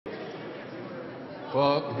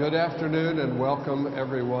Well, good afternoon and welcome,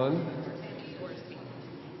 everyone.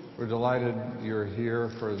 We're delighted you're here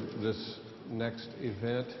for this next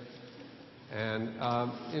event. And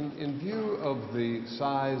in view of the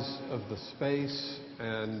size of the space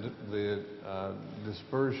and the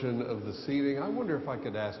dispersion of the seating, I wonder if I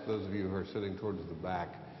could ask those of you who are sitting towards the back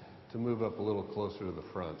to move up a little closer to the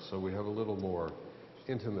front so we have a little more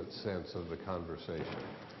intimate sense of the conversation.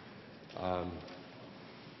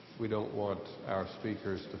 We don't want our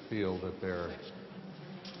speakers to feel that they're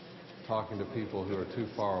talking to people who are too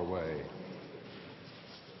far away.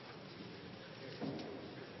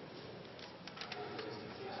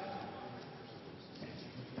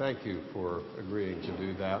 Thank you for agreeing to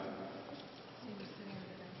do that.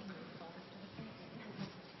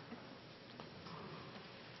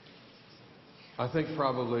 I think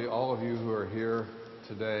probably all of you who are here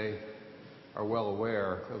today are well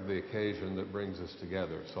aware of the occasion that brings us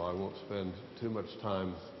together, so I won't spend too much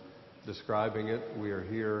time describing it. We are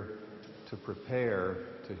here to prepare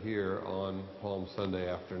to hear on Palm Sunday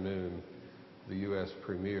afternoon the U.S.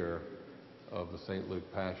 premiere of the St. Luke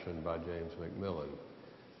Passion by James Macmillan,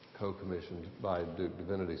 co-commissioned by Duke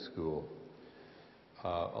Divinity School,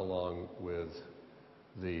 along with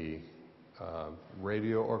the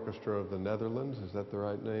Radio Orchestra of the Netherlands, is that the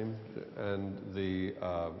right name? And the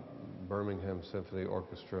Birmingham Symphony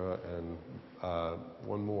Orchestra and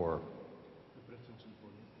one more,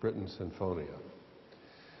 Britten Sinfonia.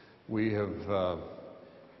 We have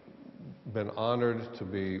been honored to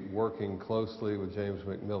be working closely with James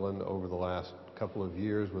Macmillan over the last couple of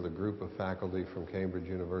years with a group of faculty from Cambridge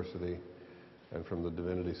University and from the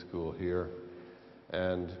Divinity School here.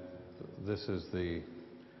 And this is the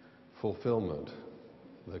fulfillment,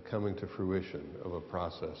 the coming to fruition of a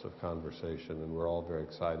process of conversation, and we're all very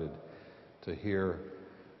excited to hear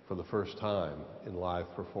for the first time in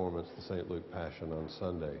live performance the St. Luke Passion on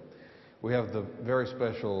Sunday. We have the very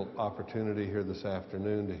special opportunity here this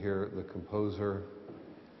afternoon to hear the composer,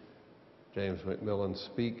 James Macmillan,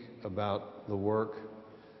 speak about the work,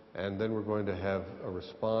 and then we're going to have a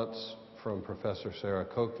response from Professor Sarah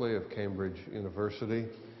Coakley of Cambridge University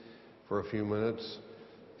for a few minutes.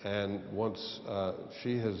 And once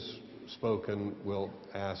she has spoken, we'll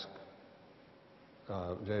ask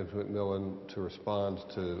James Macmillan to respond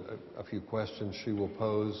to a few questions she will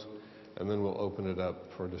pose, and then we'll open it up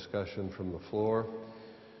for discussion from the floor.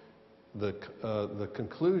 The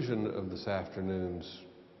conclusion of this afternoon's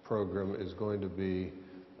program is going to be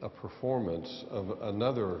a performance of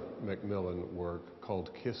another Macmillan work called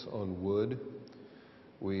Kiss on Wood.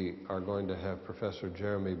 We are going to have Professor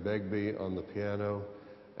Jeremy Begbie on the piano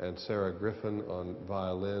and Sarah Griffin on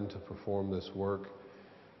violin to perform this work.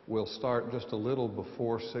 We'll start just a little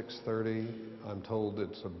before 6:30. I'm told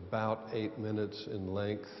it's about 8 minutes in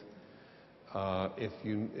length.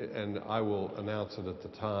 And I will announce it at the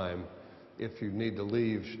time. If you need to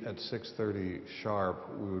leave at 6:30 sharp,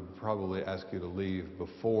 we would probably ask you to leave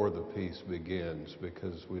before the piece begins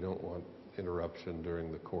because we don't want interruption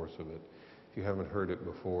during the course of it. If you haven't heard it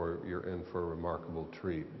before, you're in for a remarkable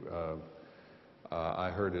treat. I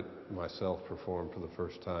heard it myself performed for the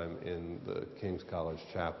first time in the King's College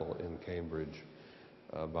Chapel in Cambridge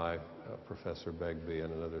by Professor Begbie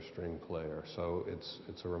and another string player. So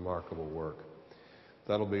it's a remarkable work.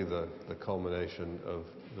 That'll be the culmination of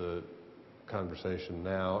the conversation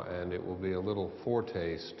now, and it will be a little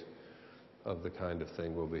foretaste of the kind of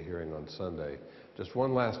thing we'll be hearing on Sunday. Just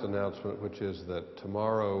one last announcement, which is that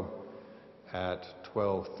tomorrow at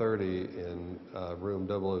 12:30 in room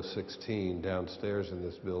 0016 downstairs in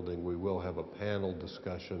this building, we will have a panel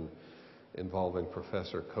discussion involving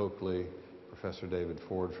Professor Coakley, Professor David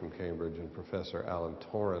Ford from Cambridge, and Professor Alan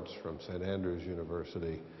Torrance from St. Andrews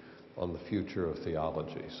University on the future of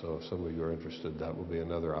theology. So if some of you are interested, that will be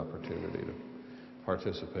another opportunity to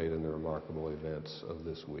participate in the remarkable events of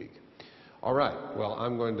this week. All right, well,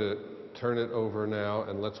 I'm going to turn it over now,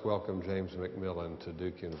 and let's welcome James Macmillan to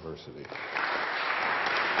Duke University.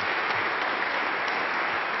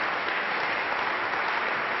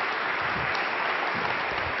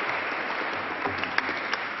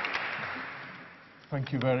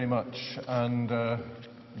 Thank you very much, and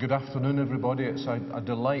good afternoon, everybody. It's a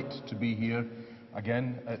delight to be here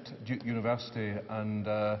again at Duke University, and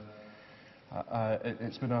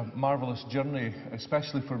it's been a marvellous journey,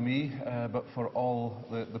 especially for me, but for all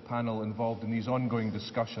the panel involved in these ongoing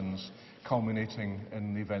discussions culminating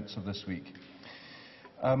in the events of this week.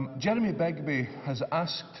 Jeremy Begbie has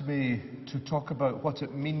asked me to talk about what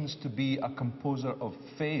it means to be a composer of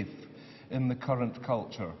faith in the current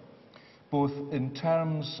culture, both in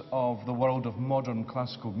terms of the world of modern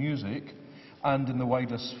classical music and in the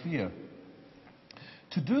wider sphere.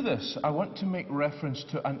 To do this, I want to make reference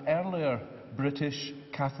to an earlier British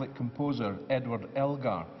Catholic composer, Edward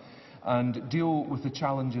Elgar, and deal with the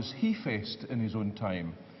challenges he faced in his own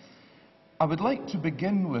time. I would like to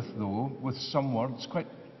begin with, though, with some words, quite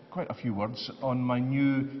a few words, on my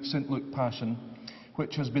new St. Luke Passion,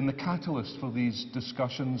 which has been the catalyst for these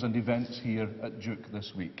discussions and events here at Duke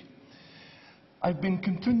this week. I've been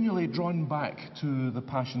continually drawn back to the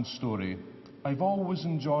Passion story. I've always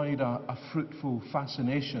enjoyed a fruitful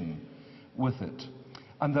fascination with it.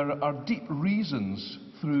 And there are deep reasons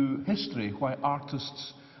through history why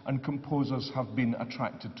artists and composers have been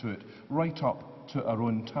attracted to it, right up to our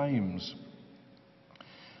own times.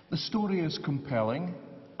 The story is compelling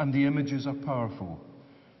and the images are powerful,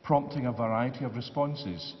 prompting a variety of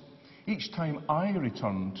responses. Each time I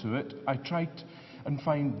return to it, I try and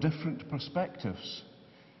find different perspectives.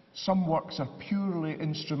 Some works are purely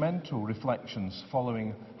instrumental reflections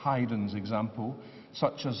following Haydn's example,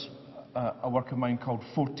 such as a work of mine called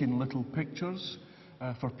 14 Little Pictures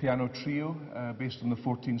for piano trio, based on the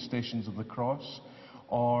 14 Stations of the Cross,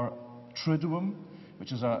 or Triduum,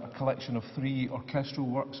 which is a collection of 3 orchestral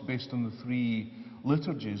works based on the 3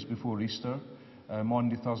 liturgies before Easter,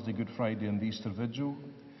 Maundy, Thursday, Good Friday and the Easter Vigil.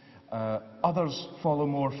 Others follow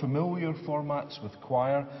more familiar formats with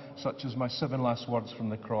choir, such as my 7 Last Words from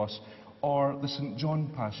the Cross, or the St. John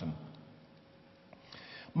Passion.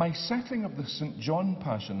 My setting of the St. John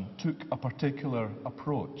Passion took a particular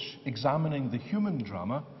approach, examining the human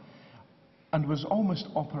drama, and was almost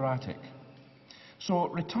operatic. So,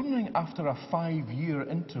 returning after a 5-year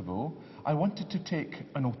interval, I wanted to take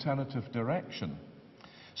an alternative direction.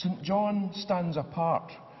 St. John stands apart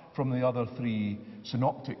from the other 3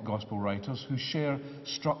 synoptic gospel writers who share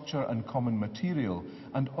structure and common material,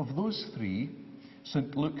 and of those 3,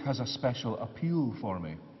 St. Luke has a special appeal for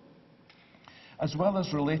me. As well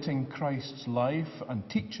as relating Christ's life and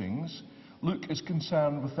teachings, Luke is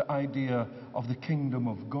concerned with the idea of the kingdom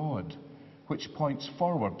of God, which points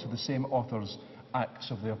forward to the same author's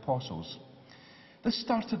Acts of the Apostles. This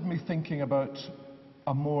started me thinking about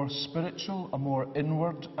a more spiritual, a more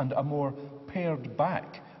inward, and a more pared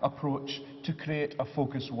back approach to create a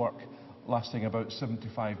focused work lasting about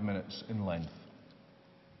 75 minutes in length.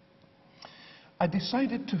 I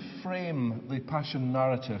decided to frame the Passion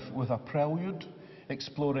narrative with a prelude,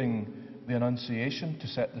 exploring the Annunciation to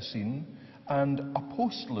set the scene, and a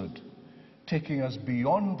postlude, taking us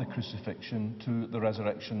beyond the crucifixion to the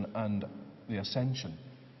resurrection and the ascension.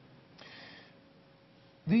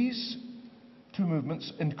 These 2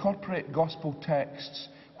 movements incorporate gospel texts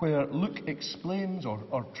where Luke explains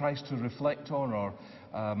or tries to reflect on or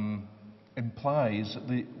implies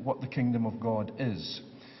what the kingdom of God is.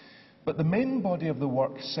 But the main body of the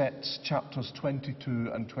work sets chapters 22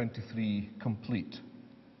 and 23 complete.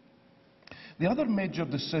 The other major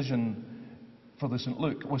decision for the St.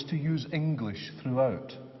 Luke was to use English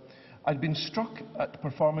throughout. I'd been struck at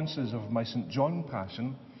performances of my St. John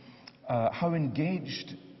Passion, how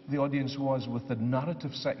engaged the audience was with the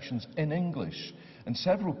narrative sections in English, and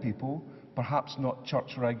several people, perhaps not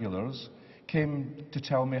church regulars, came to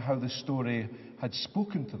tell me how the story had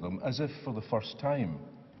spoken to them as if for the first time.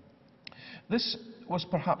 This was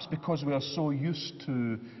perhaps because we are so used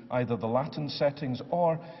to either the Latin settings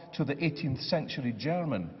or to the 18th century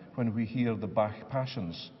German when we hear the Bach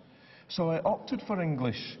Passions. So I opted for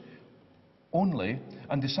English only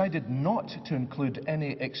and decided not to include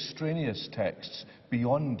any extraneous texts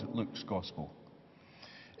beyond Luke's Gospel.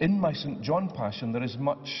 In my St. John Passion there is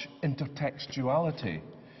much intertextuality,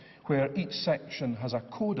 where each section has a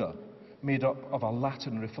coda made up of a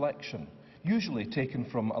Latin reflection, usually taken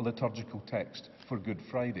from a liturgical text for Good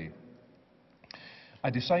Friday. I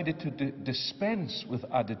decided to dispense with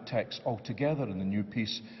added text altogether in the new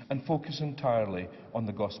piece and focus entirely on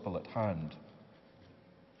the Gospel at hand.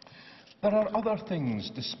 There are other things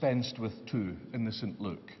dispensed with too in the St.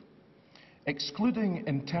 Luke. Excluding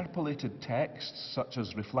interpolated texts such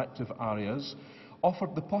as reflective arias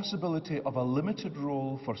offered the possibility of a limited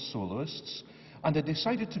role for soloists, and I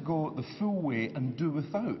decided to go the full way and do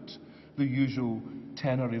without the usual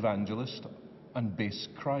tenor evangelist and bass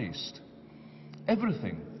Christ.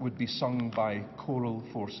 Everything would be sung by choral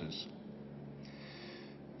forces.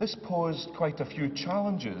 This posed quite a few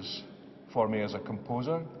challenges for me as a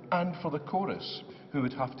composer and for the chorus, who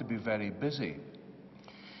would have to be very busy.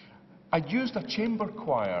 I'd used a chamber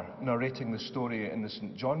choir narrating the story in the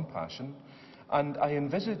St. John Passion, and I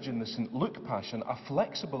envisage in the St. Luke Passion a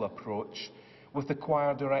flexible approach with the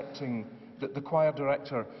choir director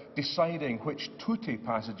deciding which tutti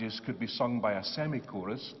passages could be sung by a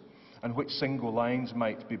semi-chorus and which single lines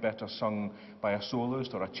might be better sung by a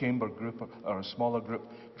soloist or a chamber group or a smaller group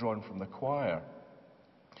drawn from the choir.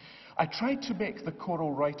 I tried to make the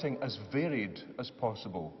choral writing as varied as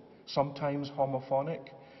possible, sometimes homophonic,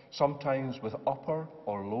 sometimes with upper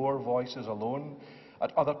or lower voices alone,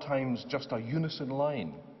 at other times just a unison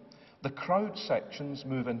line. The crowd sections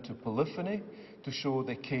move into polyphony to show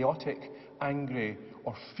the chaotic, angry,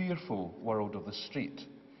 or fearful world of the street.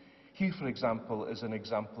 Here, for example, is an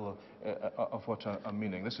example of what I'm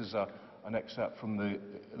meaning. This is an excerpt from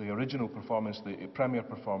the original performance, the premiere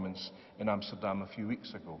performance in Amsterdam a few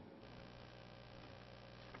weeks ago.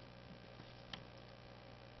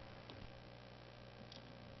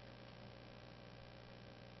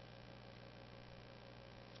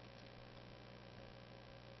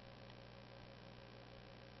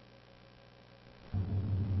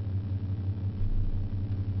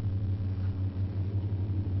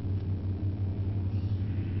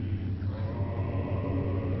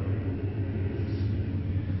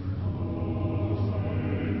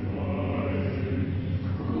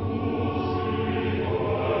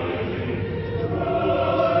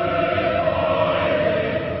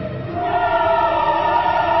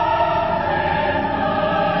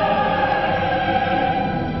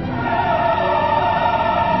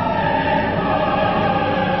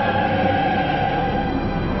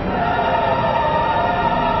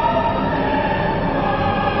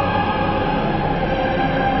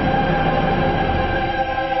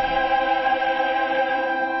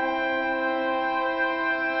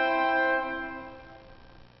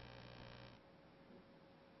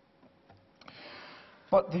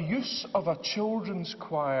 But the use of a children's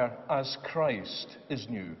choir as Christ is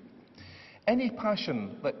new. Any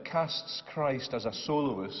passion that casts Christ as a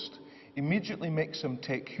soloist immediately makes him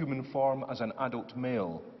take human form as an adult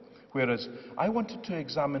male, whereas I wanted to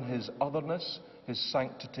examine his otherness, his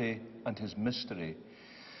sanctity, and his mystery.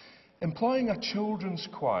 Employing a children's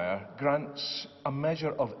choir grants a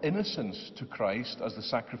measure of innocence to Christ as the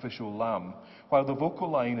sacrificial lamb, while the vocal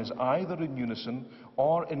line is either in unison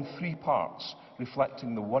or in three parts,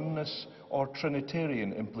 reflecting the oneness or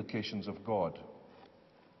Trinitarian implications of God.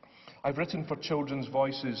 I've written for children's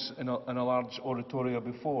voices in a large oratorio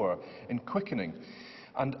before, in Quickening,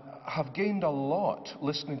 and have gained a lot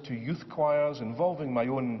listening to youth choirs involving my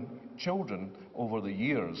own children over the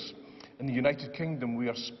years. In the United Kingdom, we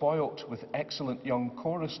are spoilt with excellent young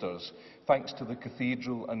choristers, thanks to the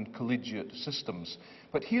cathedral and collegiate systems.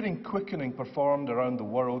 But hearing Quickening performed around the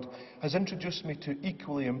world has introduced me to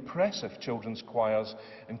equally impressive children's choirs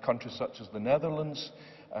in countries such as the Netherlands,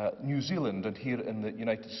 New Zealand, and here in the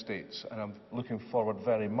United States. And I'm looking forward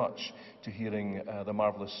very much to hearing the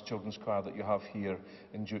marvellous children's choir that you have here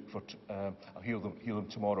in Dukeford. I'll hear them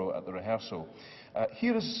tomorrow at the rehearsal.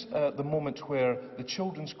 Here is the moment where the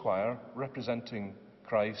children's choir, representing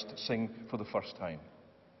Christ, sing for the first time.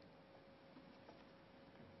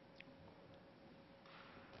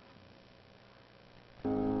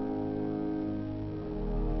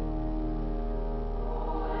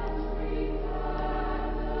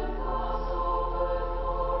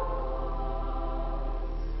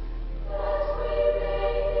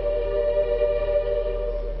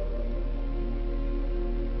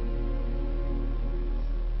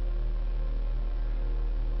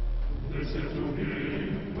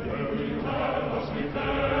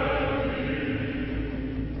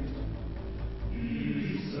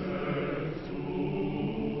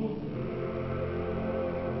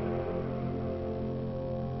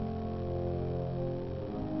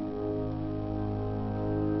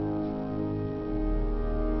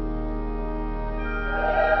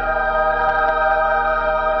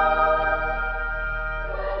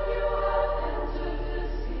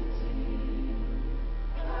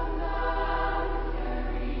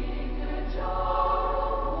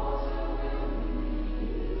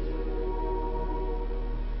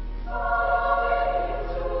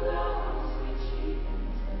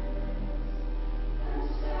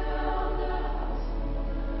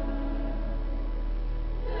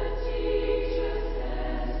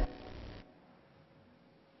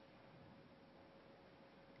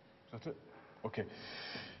 Okay.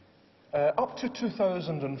 Up to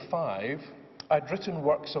 2005, I'd written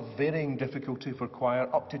works of varying difficulty for choir,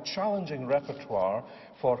 up to challenging repertoire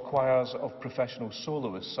for choirs of professional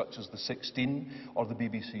soloists such as the 16 or the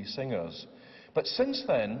BBC Singers. But since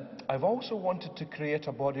then, I've also wanted to create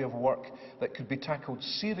a body of work that could be tackled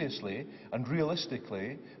seriously and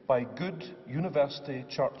realistically by good university,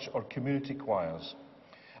 church or community choirs.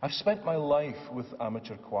 I've spent my life with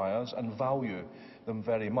amateur choirs and value them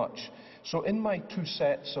very much. So in my two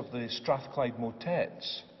sets of the Strathclyde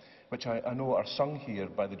motets, which I know are sung here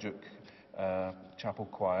by the Duke Chapel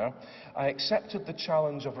Choir, I accepted the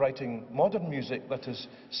challenge of writing modern music that is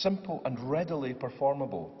simple and readily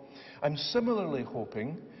performable. I'm similarly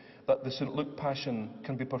hoping that the St. Luke Passion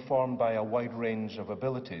can be performed by a wide range of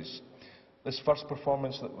abilities. This first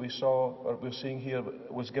performance that we're seeing here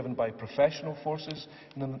was given by professional forces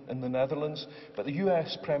in the Netherlands, but the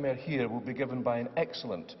US premiere here will be given by an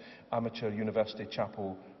excellent amateur university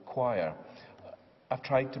chapel choir. I've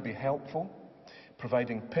tried to be helpful,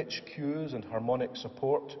 providing pitch cues and harmonic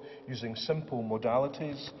support, using simple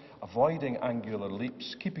modalities, avoiding angular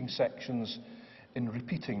leaps, keeping sections in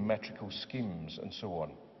repeating metrical schemes, and so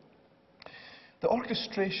on. The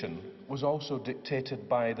orchestration was also dictated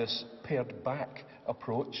by this pared back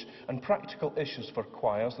approach and practical issues for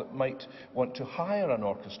choirs that might want to hire an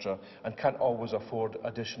orchestra and can't always afford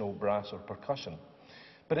additional brass or percussion.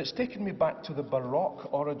 But it's taken me back to the Baroque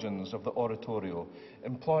origins of the oratorio,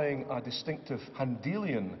 employing a distinctive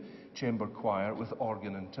Handelian chamber choir with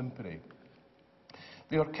organ and timpani.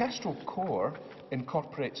 The orchestral core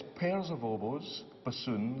incorporates pairs of oboes,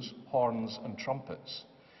 bassoons, horns and trumpets.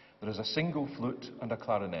 There is a single flute and a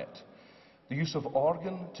clarinet. The use of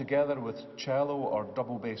organ together with cello or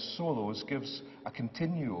double bass solos gives a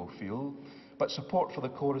continuo feel, but support for the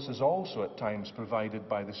chorus is also at times provided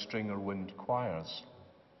by the string or wind choirs.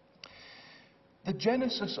 The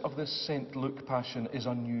genesis of this St. Luke Passion is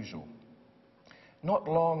unusual. Not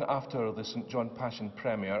long after the St. John Passion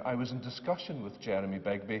premiere, I was in discussion with Jeremy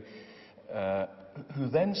Begbie, who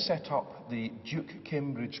then set up the Duke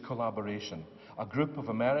Cambridge collaboration, a group of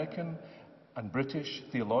American and British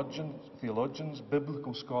theologians,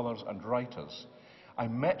 biblical scholars and writers. I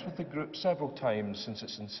met with the group several times since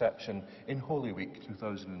its inception in Holy Week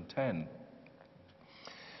 2010.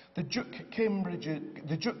 The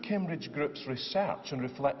Duke Cambridge Group's research and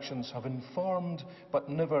reflections have informed but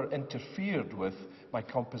never interfered with my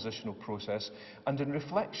compositional process, and in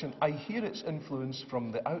reflection I hear its influence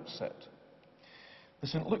from the outset. The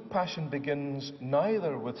St. Luke Passion begins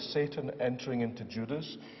neither with Satan entering into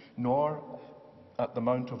Judas, nor at the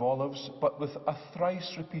Mount of Olives, but with a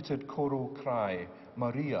thrice repeated choral cry,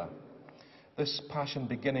 Maria. This Passion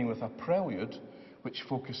beginning with a prelude, which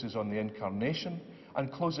focuses on the Incarnation,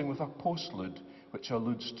 and closing with a postlude, which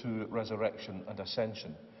alludes to resurrection and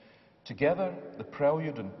ascension. Together, the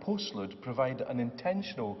prelude and postlude provide an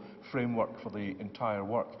intentional framework for the entire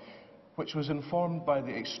work, which was informed by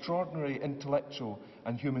the extraordinary intellectual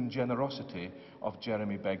and human generosity of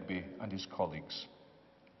Jeremy Begbie and his colleagues.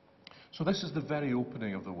 So this is the very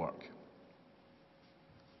opening of the work.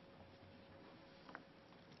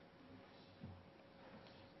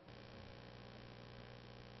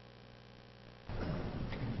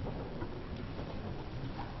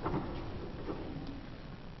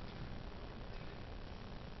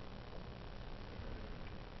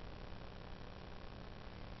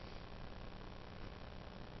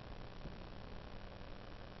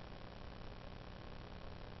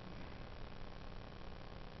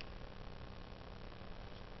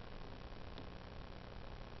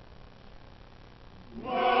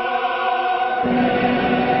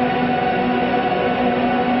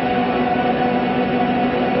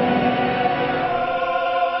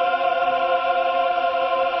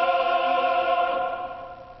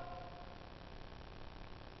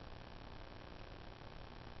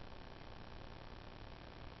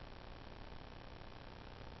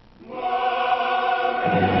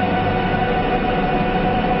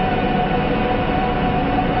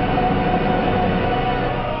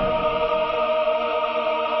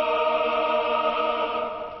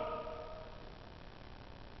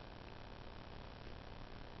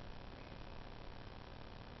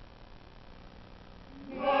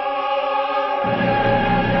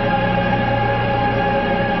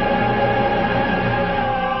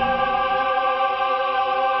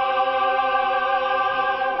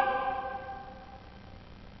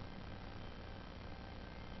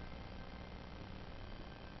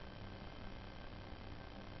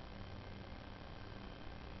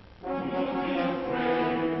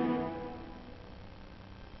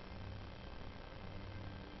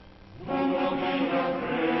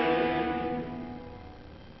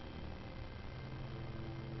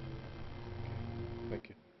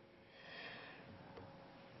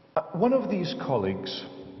 One of these colleagues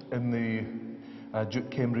in the Duke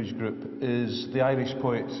Cambridge group is the Irish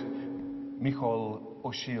poet Micheál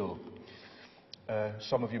O'Shiel.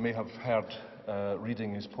 Some of you may have heard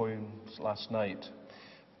reading his poems last night.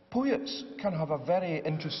 Poets can have a very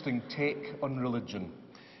interesting take on religion,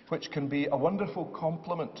 which can be a wonderful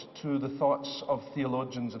complement to the thoughts of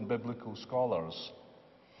theologians and biblical scholars.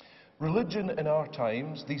 Religion in our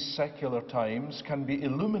times, these secular times, can be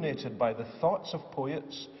illuminated by the thoughts of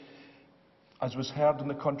poets, as was heard in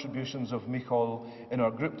the contributions of Michal in our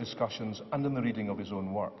group discussions and in the reading of his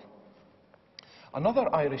own work. Another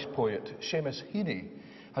Irish poet, Seamus Heaney,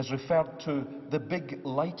 has referred to the big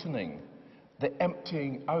lightening, the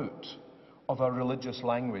emptying out of our religious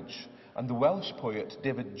language. And the Welsh poet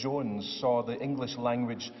David Jones saw the English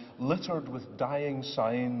language littered with dying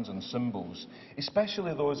signs and symbols,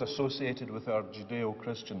 especially those associated with our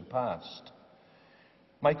Judeo-Christian past.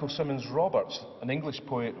 Michael Symonds Roberts, an English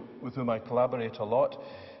poet with whom I collaborate a lot,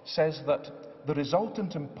 says that the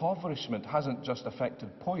resultant impoverishment hasn't just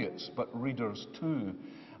affected poets, but readers too.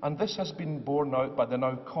 And this has been borne out by the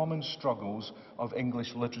now common struggles of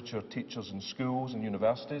English literature teachers in schools and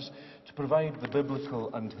universities to provide the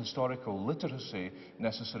biblical and historical literacy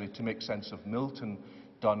necessary to make sense of Milton,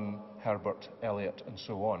 Donne, Herbert, Eliot, and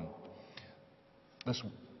so on. This,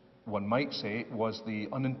 one might say, was the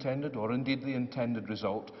unintended, or indeed the intended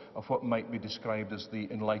result of what might be described as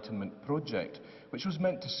the Enlightenment project, which was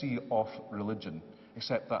meant to see off religion,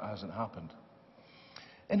 except that hasn't happened.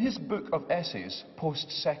 In his book of essays,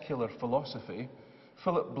 Post-Secular Philosophy,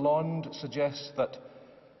 Philip Blond suggests that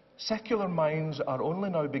secular minds are only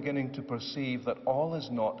now beginning to perceive that all is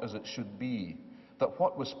not as it should be, that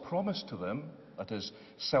what was promised to them, that is,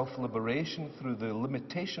 self-liberation through the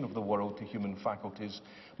limitation of the world to human faculties,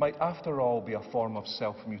 might after all be a form of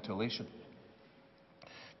self-mutilation.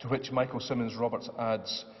 To which Michael Symonds Roberts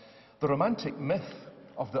adds, the romantic myth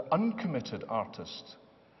of the uncommitted artist,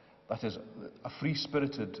 that is, a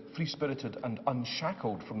free-spirited and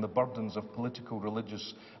unshackled from the burdens of political,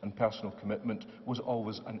 religious and personal commitment, was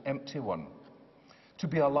always an empty one. To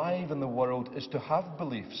be alive in the world is to have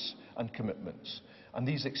beliefs and commitments, and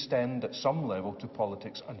these extend at some level to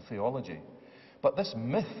politics and theology. But this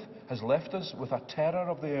myth has left us with a terror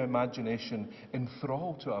of the imagination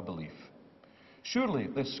enthralled to a belief. Surely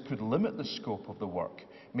this could limit the scope of the work,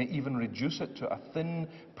 may even reduce it to a thin,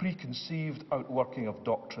 preconceived outworking of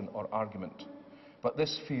doctrine or argument. But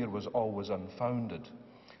this fear was always unfounded.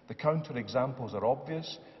 The counter-examples are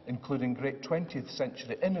obvious, including great 20th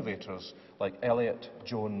century innovators like Eliot,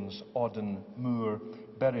 Jones, Auden, Moore,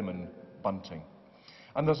 Berryman, Bunting.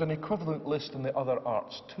 And there's an equivalent list in the other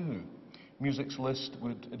arts too. Music's list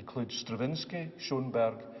would include Stravinsky,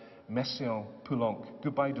 Schoenberg, Messiaen, Poulenc,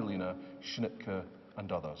 Gubaidulina, Schnittke,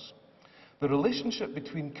 and others. The relationship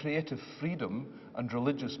between creative freedom and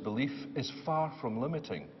religious belief is far from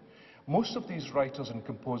limiting. Most of these writers and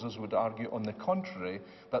composers would argue, on the contrary,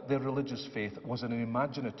 that their religious faith was an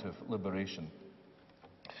imaginative liberation.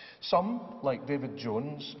 Some, like David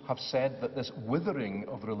Jones, have said that this withering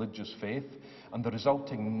of religious faith and the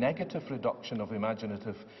resulting negative reduction of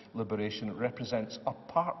imaginative liberation represents a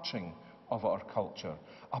parching of our culture,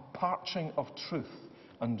 a parching of truth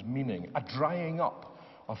and meaning, a drying up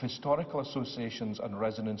of historical associations and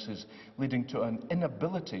resonances, leading to an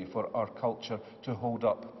inability for our culture to hold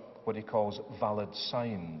up what he calls valid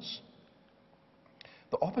signs.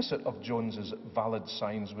 The opposite of Jones's valid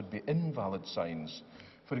signs would be invalid signs.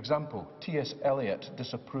 For example, T.S. Eliot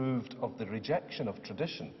disapproved of the rejection of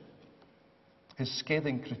tradition. His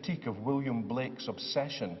scathing critique of William Blake's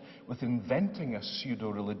obsession with inventing a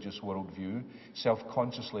pseudo-religious worldview,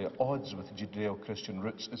 self-consciously at odds with Judeo-Christian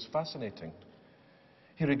roots, is fascinating.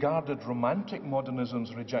 He regarded Romantic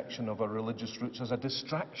modernism's rejection of our religious roots as a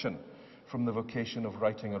distraction from the vocation of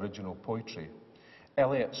writing original poetry.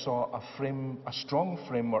 Eliot saw a strong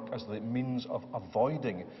framework as the means of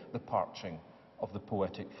avoiding the parching of the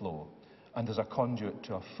poetic flow, and as a conduit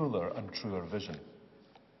to a fuller and truer vision.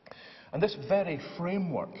 And this very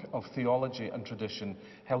framework of theology and tradition,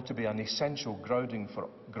 held to be an essential grounding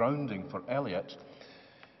for Eliot,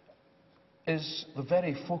 is the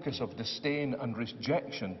very focus of disdain and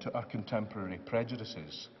rejection to our contemporary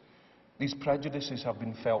prejudices. These prejudices have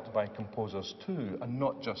been felt by composers too, and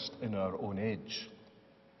not just in our own age.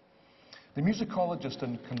 The musicologist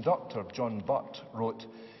and conductor John Butt wrote,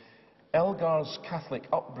 Elgar's Catholic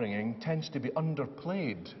upbringing tends to be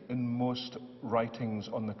underplayed in most writings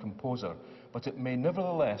on the composer, but it may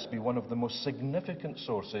nevertheless be one of the most significant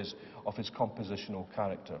sources of his compositional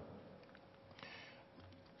character.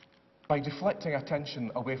 By deflecting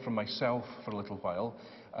attention away from myself for a little while,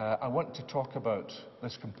 I want to talk about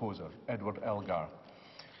this composer, Edward Elgar,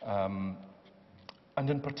 and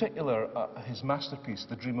in particular his masterpiece,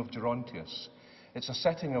 The Dream of Gerontius. It's a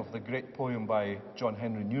setting of the great poem by John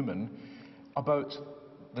Henry Newman about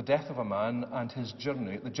the death of a man and his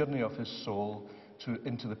journey, the journey of his soul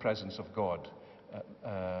into the presence of God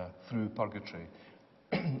through purgatory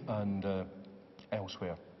and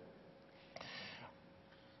elsewhere.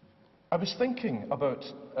 I was thinking about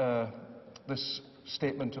this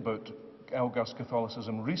statement about Elgar's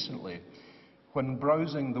Catholicism recently when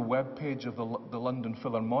browsing the webpage of the London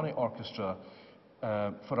Philharmonic Orchestra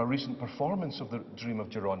for a recent performance of the Dream of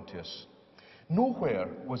Gerontius. Nowhere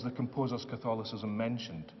was the composer's Catholicism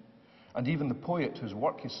mentioned, and even the poet whose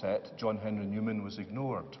work he set, John Henry Newman, was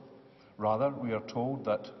ignored. Rather, we are told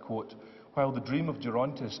that, quote, while the Dream of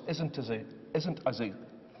Gerontius isn't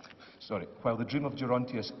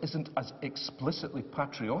as explicitly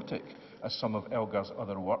patriotic as some of Elgar's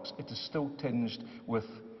other works, it is still tinged with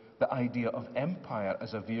the idea of empire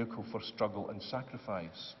as a vehicle for struggle and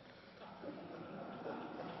sacrifice.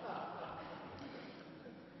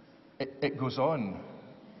 It goes on,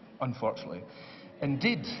 unfortunately.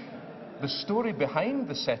 Indeed, the story behind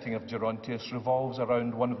the setting of Gerontius revolves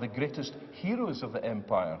around one of the greatest heroes of the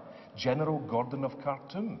empire, General Gordon of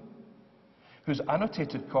Khartoum, whose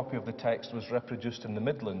annotated copy of the text was reproduced in the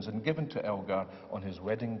Midlands and given to Elgar on his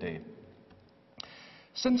wedding day.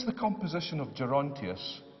 Since the composition of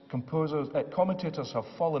Gerontius, commentators have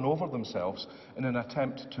fallen over themselves in an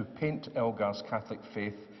attempt to paint Elgar's Catholic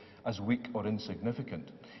faith as weak or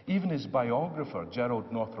insignificant. Even his biographer,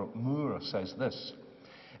 Gerald Northrop Moore, says this: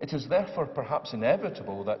 "It is therefore perhaps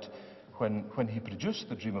inevitable that when he produced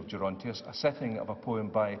the Dream of Gerontius, a setting of a poem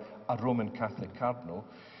by a Roman Catholic cardinal,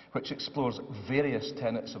 which explores various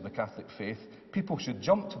tenets of the Catholic faith, people should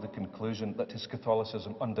jump to the conclusion that his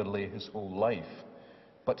Catholicism underlay his whole life.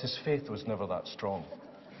 But his faith was never that strong."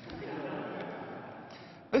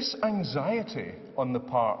 This anxiety on the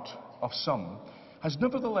part of some has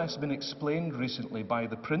nevertheless been explained recently by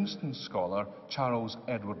the Princeton scholar Charles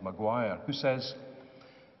Edward Maguire, who says,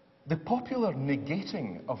 "The popular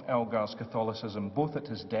negating of Elgar's Catholicism, both at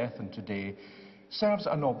his death and today, serves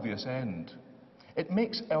an obvious end. It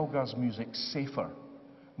makes Elgar's music safer,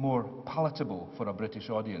 more palatable for a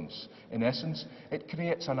British audience. In essence, it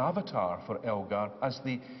creates an avatar for Elgar as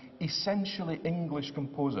the essentially English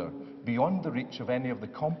composer, beyond the reach of any of the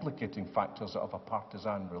complicating factors of a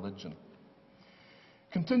partisan religion."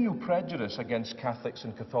 Continual prejudice against Catholics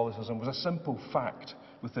and Catholicism was a simple fact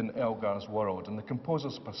within Elgar's world, and the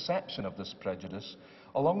composer's perception of this prejudice,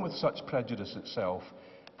 along with such prejudice itself,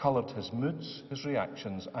 coloured his moods, his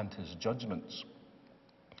reactions, and his judgments.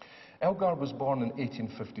 Elgar was born in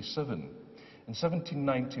 1857. In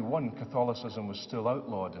 1791, Catholicism was still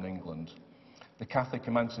outlawed in England. The Catholic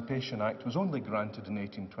Emancipation Act was only granted in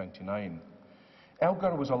 1829.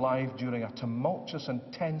 Elgar was alive during a tumultuous and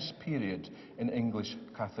tense period in English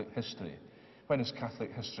Catholic history. When is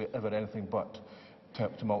Catholic history ever anything but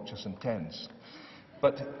tumultuous and tense?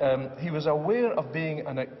 But he was aware of being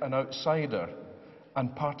an outsider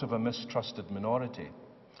and part of a mistrusted minority.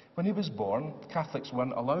 When he was born, Catholics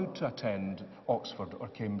weren't allowed to attend Oxford or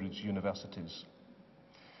Cambridge universities.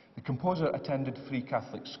 The composer attended 3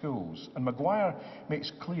 Catholic schools, and Maguire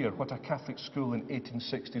makes clear what a Catholic school in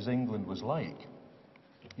 1860s England was like.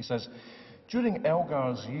 He says, "During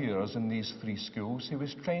Elgar's years in these 3 schools, he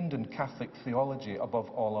was trained in Catholic theology above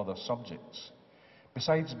all other subjects.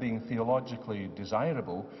 Besides being theologically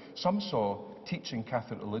desirable, some saw teaching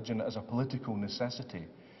Catholic religion as a political necessity,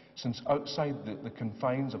 since outside the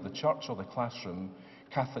confines of the church or the classroom,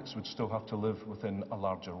 Catholics would still have to live within a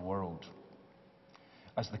larger world."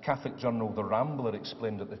 As the Catholic journal The Rambler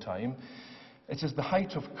explained at the time, "It is the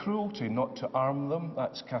height of cruelty not to arm them,"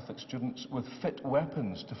 that's Catholic students, "with fit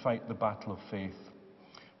weapons to fight the battle of faith.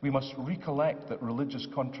 We must recollect that religious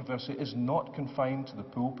controversy is not confined to the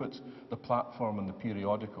pulpit, the platform and the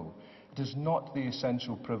periodical. It is not the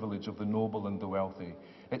essential privilege of the noble and the wealthy.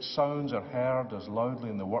 Its sounds are heard as loudly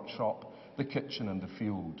in the workshop, the kitchen and the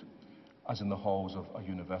field as in the halls of a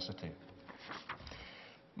university."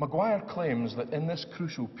 Maguire claims that in this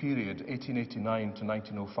crucial period, 1889 to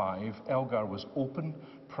 1905, Elgar was open,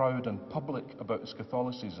 proud and public about his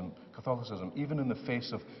Catholicism, even in the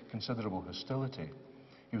face of considerable hostility.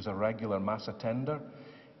 He was a regular Mass attender.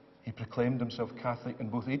 He proclaimed himself Catholic in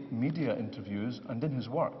both media interviews and in his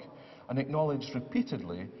work, and acknowledged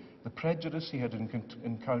repeatedly the prejudice he had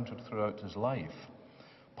encountered throughout his life.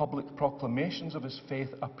 Public proclamations of his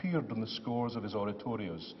faith appeared on the scores of his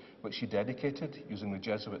oratorios, which he dedicated, using the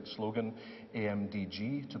Jesuit slogan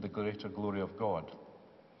AMDG, to the greater glory of God.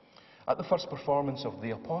 At the first performance of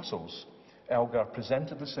The Apostles, Elgar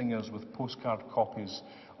presented the singers with postcard copies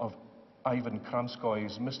of Ivan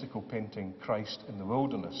Kranskoy's mystical painting Christ in the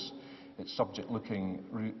Wilderness, its subject looking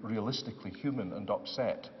realistically human and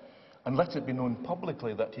upset, and let it be known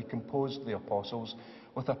publicly that he composed The Apostles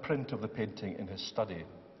with a print of the painting in his study.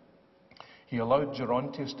 He allowed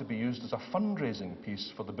Gerontius to be used as a fundraising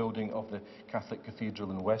piece for the building of the Catholic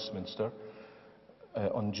Cathedral in Westminster,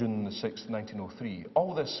 on June the 6th, 1903.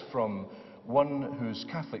 All this from one whose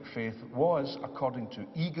Catholic faith was, according to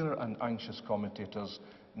eager and anxious commentators,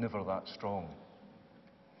 never that strong.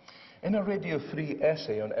 In a Radio 3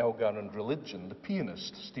 essay on Elgar and religion, the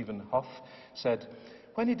pianist Stephen Huff said,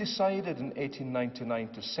 when he decided in 1899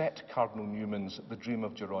 to set Cardinal Newman's The Dream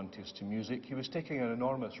of Gerontius to music, he was taking an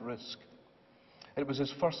enormous risk. It was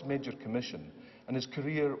his first major commission, and his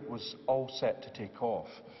career was all set to take off.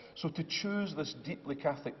 So to choose this deeply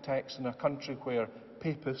Catholic text in a country where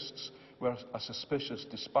papists were a suspicious,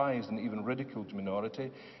 despised, and even ridiculed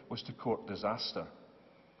minority was to court disaster.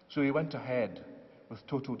 So he went ahead with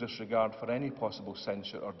total disregard for any possible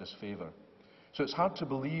censure or disfavour. So it's hard to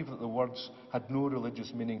believe that the words had no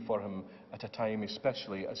religious meaning for him at a time,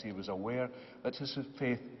 especially as he was aware that his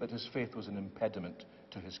faith was an impediment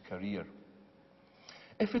to his career.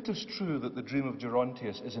 If it is true that the Dream of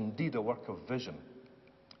Gerontius is indeed a work of vision,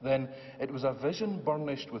 then it was a vision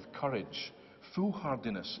burnished with courage,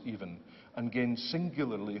 foolhardiness even, and gained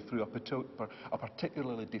singularly through a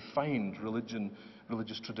particularly defined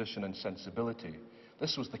religious tradition and sensibility.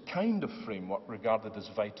 This was the kind of framework regarded as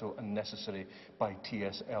vital and necessary by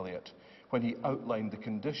T.S. Eliot when he outlined the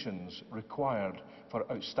conditions required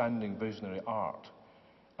for outstanding visionary art,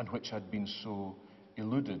 and which had been so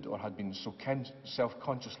eluded or had been so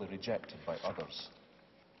self-consciously rejected by others.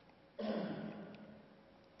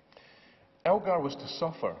 Elgar was to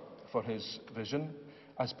suffer for his vision,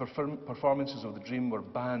 as performances of the Dream were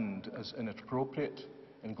banned as inappropriate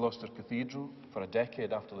in Gloucester Cathedral for a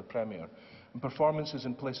decade after the premiere, and performances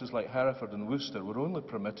in places like Hereford and Worcester were only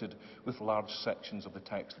permitted with large sections of the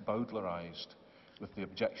text Bowdlerised, with the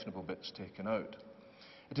objectionable bits taken out.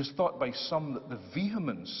 It is thought by some that the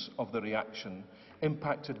vehemence of the reaction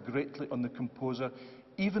impacted greatly on the composer,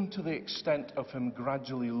 even to the extent of him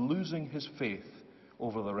gradually losing his faith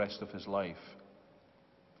over the rest of his life.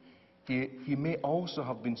 He may also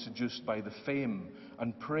have been seduced by the fame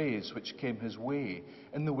and praise which came his way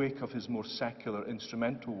in the wake of his more secular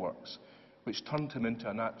instrumental works, which turned him into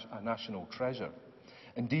a national treasure.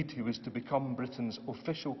 Indeed, he was to become Britain's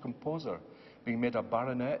official composer, being made a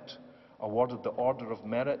baronet, awarded the Order of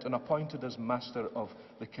Merit, and appointed as Master of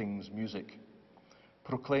the King's Music.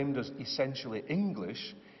 Proclaimed as essentially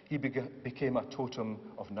English, he became a totem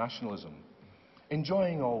of nationalism.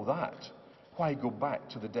 Enjoying all that, why go back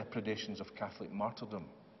to the depredations of Catholic martyrdom?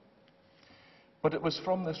 But it was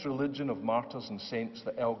from this religion of martyrs and saints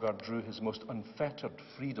that Elgar drew his most unfettered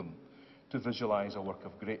freedom to visualize a work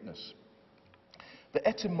of greatness. The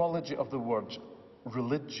etymology of the word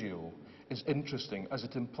religio is interesting, as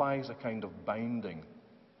it implies a kind of binding.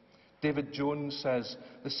 David Jones says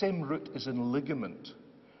the same root is in ligament,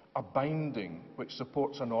 a binding which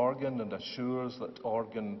supports an organ and assures that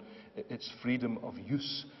organ its freedom of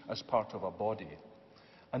use as part of a body.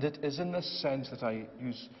 And it is in this sense that I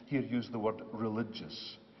use the word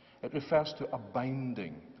religious. It refers to a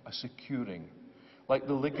binding, a securing. Like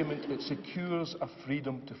the ligament, it secures a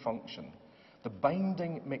freedom to function. The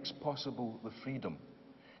binding makes possible the freedom.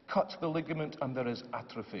 Cut the ligament and there is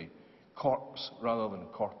atrophy, corpse rather than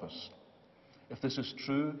corpus. If this is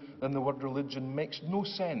true, then the word religion makes no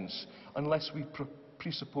sense unless we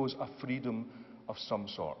presuppose a freedom of some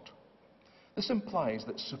sort. This implies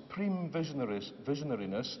that supreme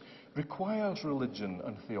visionariness requires religion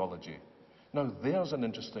and theology. Now there's an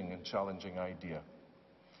interesting and challenging idea.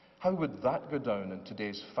 How would that go down in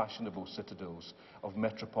today's fashionable citadels of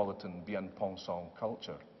metropolitan bien-pensant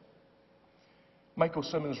culture? Michael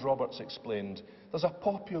Symonds-Roberts explained, there's a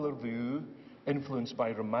popular view, influenced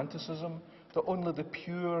by Romanticism, that only the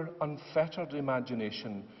pure, unfettered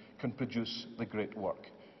imagination can produce the great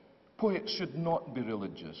work. Poets should not be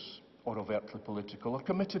religious or overtly political or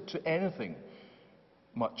committed to anything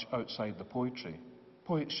much outside the poetry.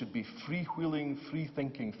 Poets should be free-wheeling,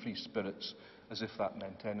 free-thinking, free spirits, as if that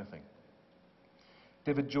meant anything.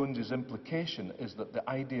 David Jones's implication is that the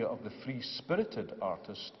idea of the free-spirited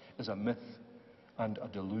artist is a myth and a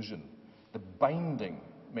delusion. The binding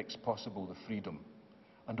makes possible the freedom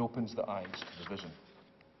and opens the eyes to the vision.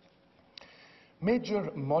 Major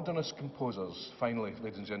modernist composers, finally,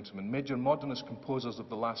 ladies and gentlemen, major modernist composers of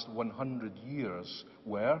the last 100 years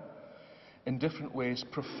were, in different ways,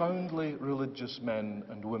 profoundly religious men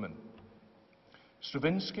and women.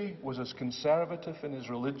 Stravinsky was as conservative in his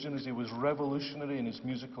religion as he was revolutionary in his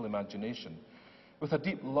musical imagination, with a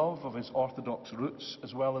deep love of his Orthodox roots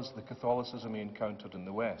as well as the Catholicism he encountered in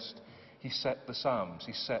the West. He set the Psalms,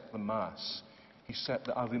 he set the Mass, he set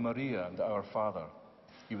the Ave Maria and the Our Father.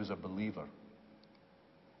 He was a believer.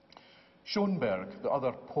 Schoenberg, the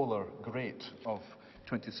other polar great of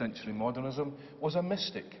 20th century modernism, was a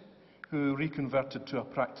mystic who reconverted to a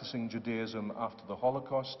practicing Judaism after the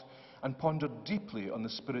Holocaust and pondered deeply on the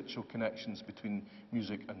spiritual connections between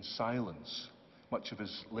music and silence. Much of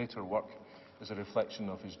his later work is a reflection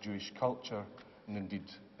of his Jewish culture and indeed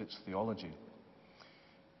its theology.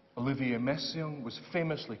 Olivier Messiaen was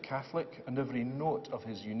famously Catholic, and every note of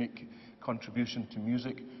his unique contribution to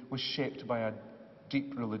music was shaped by a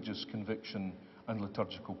deep religious conviction and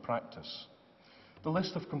liturgical practice. The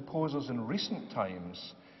list of composers in recent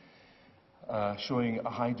times showing a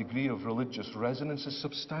high degree of religious resonance is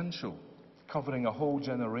substantial, covering a whole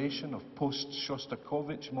generation of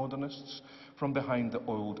post-Shostakovich modernists from behind the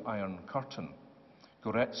old Iron Curtain.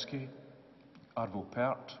 Gorecki, Arvo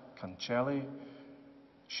Pärt, Cancelli,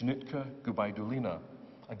 Schnittke, Gubaidulina.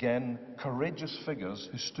 Again, courageous figures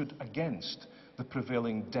who stood against the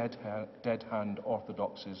prevailing dead-hand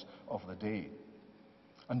orthodoxies of the day.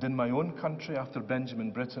 And in my own country, after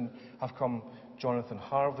Benjamin Britten, have come Jonathan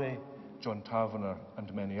Harvey, John Tavener,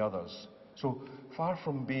 and many others. So, far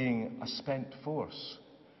from being a spent force,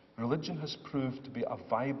 religion has proved to be a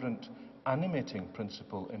vibrant, animating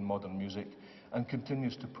principle in modern music and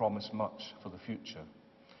continues to promise much for the future.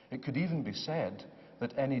 It could even be said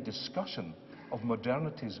that any discussion of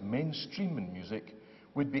modernity's mainstream in music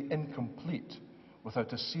would be incomplete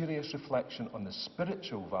without a serious reflection on the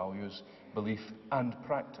spiritual values, belief and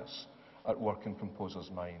practice at work in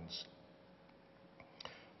composers' minds.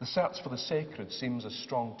 The search for the sacred seems as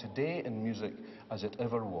strong today in music as it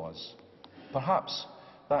ever was. Perhaps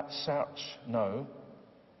that search now,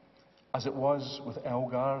 as it was with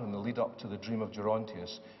Elgar in the lead-up to the Dream of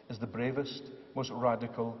Gerontius, is the bravest, most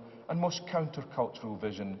radical and most countercultural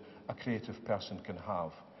vision a creative person can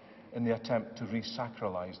have in the attempt to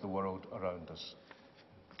re-sacralize the world around us.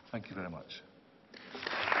 Thank you very much.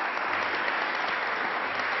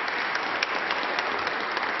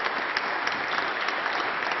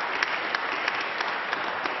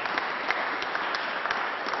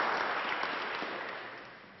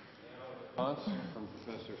 From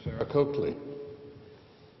Professor Sarah Coakley.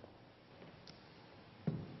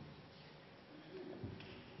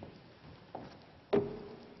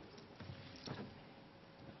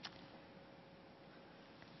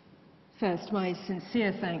 First, my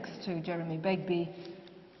sincere thanks to Jeremy Begbie,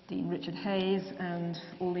 Dean Richard Hayes, and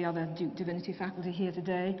all the other Duke Divinity faculty here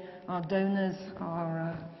today, our donors,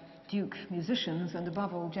 our Duke musicians, and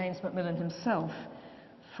above all, James Macmillan himself,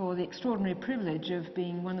 for the extraordinary privilege of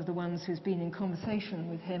being one of the ones who's been in conversation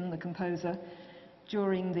with him, the composer,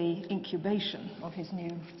 during the incubation of his new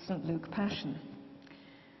St. Luke Passion.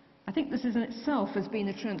 I think this in itself has been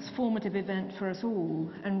a transformative event for us all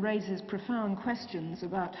and raises profound questions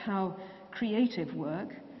about how creative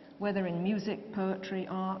work, whether in music, poetry,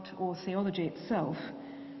 art, or theology itself,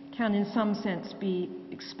 can in some sense be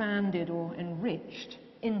expanded or enriched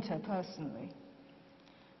interpersonally.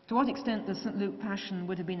 To what extent the St. Luke Passion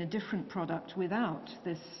would have been a different product without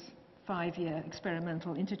this 5-year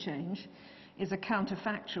experimental interchange is a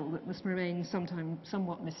counterfactual that must remain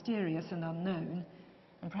somewhat mysterious and unknown,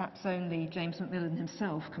 and perhaps only James Macmillan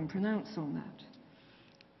himself can pronounce on that.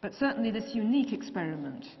 But certainly this unique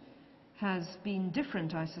experiment has been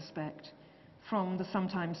different, I suspect, from the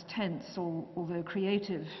sometimes tense, although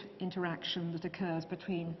creative, interaction that occurs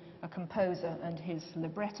between a composer and his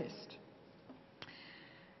librettist.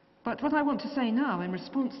 But what I want to say now in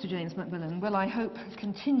response to James Macmillan will, I hope,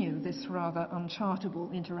 continue this rather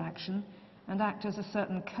unchartable interaction and act as a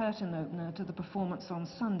certain curtain opener to the performance on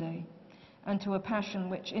Sunday, and to a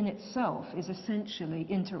passion which in itself is essentially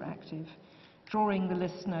interactive, drawing the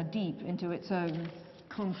listener deep into its own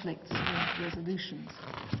conflicts and resolutions.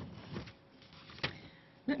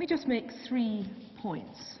 Let me just make 3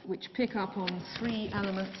 points which pick up on 3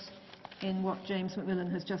 elements in what James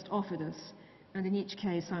Macmillan has just offered us, and in each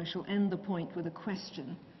case I shall end the point with a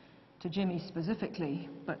question to Jimmy specifically,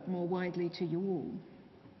 but more widely to you all.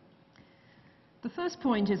 The first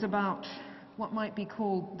point is about what might be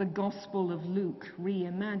called the Gospel of Luke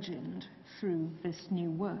reimagined through this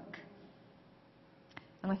new work.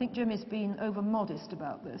 And I think Jimmy's been over-modest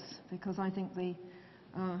about this, because I think the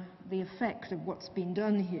effect of what's been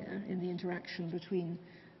done here in the interaction between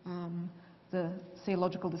the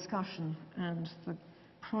theological discussion and the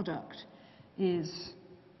product is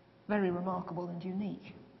very remarkable and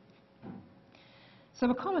unique. So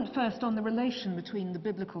a comment first on the relation between the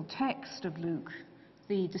biblical text of Luke,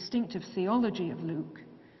 the distinctive theology of Luke,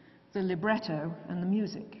 the libretto, and the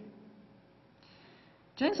music.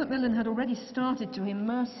 James Macmillan had already started to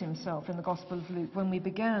immerse himself in the Gospel of Luke when we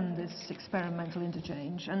began this experimental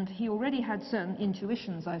interchange, and he already had certain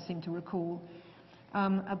intuitions, I seem to recall,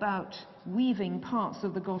 about weaving parts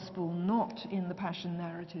of the Gospel not in the Passion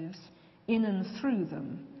narratives in and through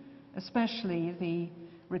them, especially the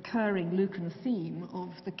recurring Lucan theme of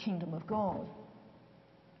the kingdom of God.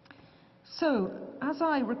 So, as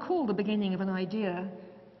I recall the beginning of an idea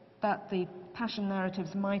that the Passion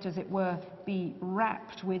narratives might, as it were, be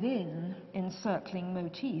wrapped within encircling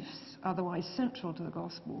motifs, otherwise central to the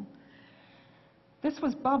Gospel, this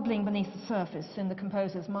was bubbling beneath the surface in the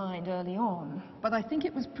composer's mind early on, but I think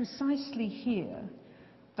it was precisely here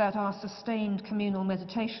that our sustained communal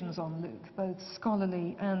meditations on Luke, both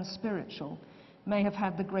scholarly and spiritual, may have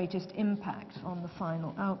had the greatest impact on the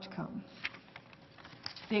final outcome.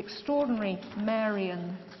 The extraordinary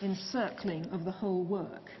Marian encircling of the whole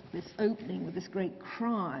work, this opening with this great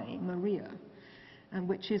cry, Maria, and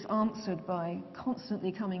which is answered by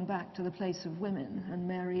constantly coming back to the place of women, and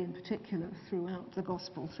Mary in particular, throughout the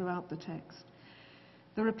Gospel, throughout the text.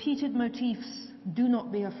 The repeated motifs, do not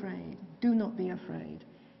be afraid, do not be afraid.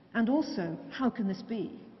 And also, how can this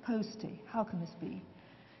be? Posti, how can this be?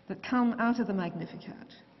 That come out of the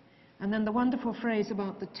Magnificat. And then the wonderful phrase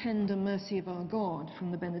about the tender mercy of our God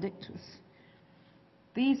from the Benedictus.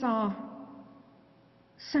 These are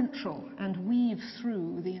central and weave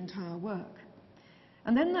through the entire work.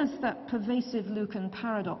 And then there's that pervasive Lucan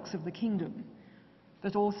paradox of the kingdom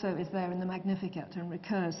that also is there in the Magnificat and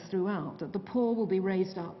recurs throughout, that the poor will be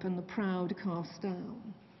raised up and the proud cast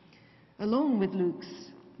down, along with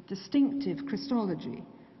Luke's distinctive Christology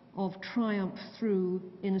of triumph through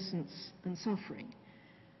innocence and suffering.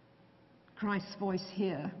 Christ's voice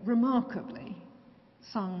here, remarkably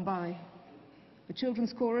sung by the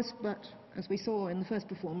children's chorus, but as we saw in the first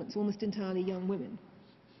performance, almost entirely young women.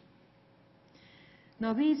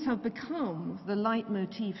 Now these have become the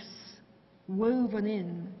leitmotifs woven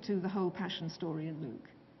in to the whole Passion story in Luke.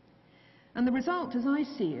 And the result, as I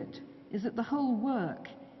see it, is that the whole work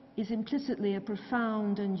is implicitly a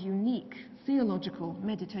profound and unique theological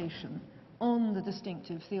meditation on the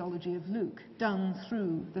distinctive theology of Luke, done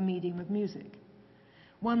through the medium of music.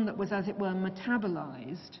 One that was, as it were,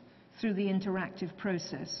 metabolized through the interactive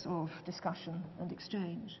process of discussion and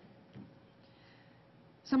exchange.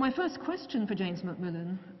 So my first question for James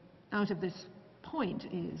Macmillan out of this point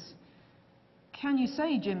is, can you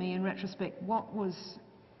say, Jimmy, in retrospect, what was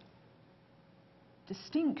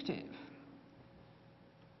distinctive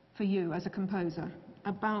for you as a composer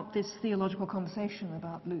about this theological conversation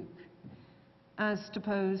about Luke, as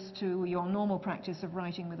opposed to your normal practice of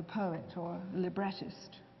writing with a poet or a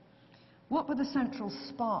librettist? What were the central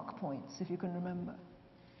spark points, if you can remember?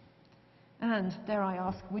 And, dare I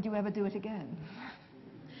ask, would you ever do it again?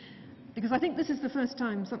 Because I think this is the first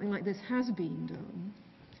time something like this has been done,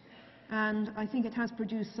 and I think it has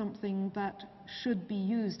produced something that should be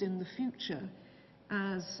used in the future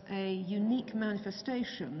as a unique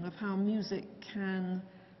manifestation of how music can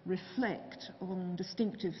reflect on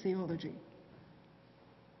distinctive theology.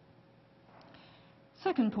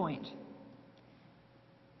 Second point,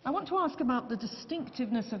 I want to ask about the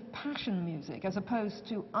distinctiveness of Passion music as opposed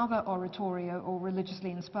to other oratorio or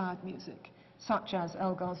religiously inspired music, such as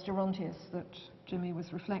Elgar's Gerontius that Jimmy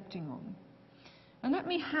was reflecting on. And let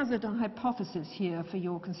me hazard a hypothesis here for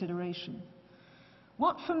your consideration.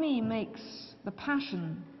 What for me makes the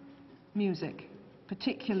Passion music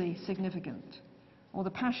particularly significant, or the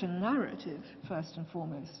Passion narrative first and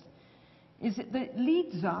foremost, is that it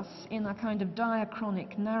leads us in a kind of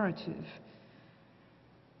diachronic narrative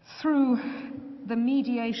through the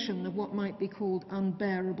mediation of what might be called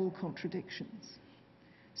unbearable contradictions.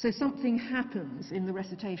 So something happens in the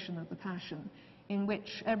recitation of the Passion in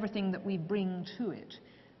which everything that we bring to it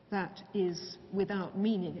that is without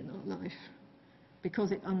meaning in our life,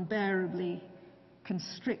 because it unbearably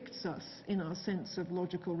constricts us in our sense of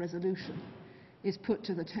logical resolution, is put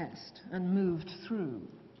to the test and moved through.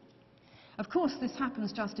 Of course, this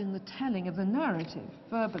happens just in the telling of the narrative,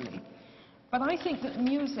 verbally, but I think that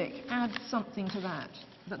music adds something to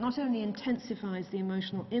that not only intensifies the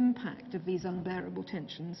emotional impact of these unbearable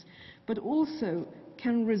tensions, but also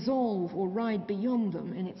can resolve or ride beyond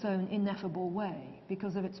them in its own ineffable way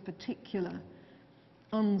because of its particular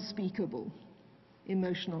unspeakable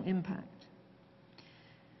emotional impact.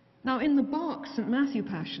 Now, in the Bach St. Matthew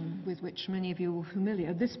Passion, with which many of you are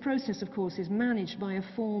familiar, this process, of course, is managed by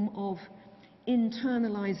a form of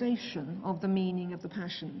internalization of the meaning of the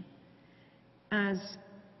Passion, as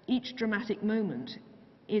each dramatic moment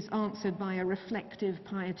is answered by a reflective,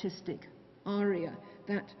 pietistic aria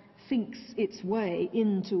that thinks its way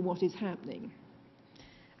into what is happening,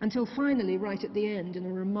 until finally, right at the end, in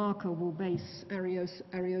a remarkable bass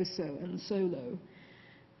arioso and solo,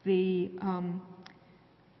 the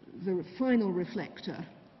final reflector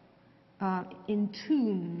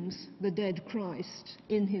entombs the dead Christ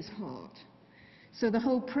in his heart. So the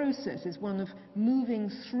whole process is one of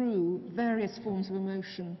moving through various forms of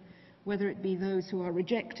emotion, whether it be those who are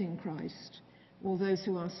rejecting Christ or those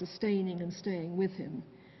who are sustaining and staying with him.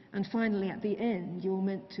 And finally, at the end, you're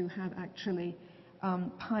meant to have actually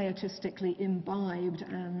pietistically imbibed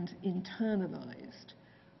and internalized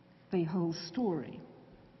the whole story.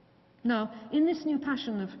 Now, in this new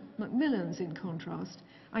passion of Macmillan's, in contrast,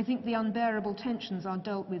 I think the unbearable tensions are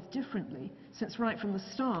dealt with differently, since right from the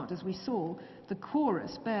start, as we saw, the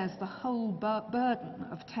chorus bears the whole burden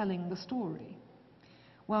of telling the story,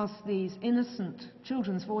 whilst these innocent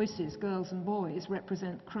children's voices, girls and boys,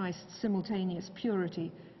 represent Christ's simultaneous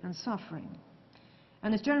purity and suffering.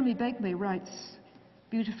 And as Jeremy Begbie writes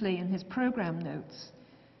beautifully in his program notes,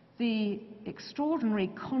 the extraordinary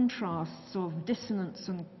contrasts of dissonance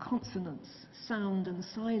and consonance, sound and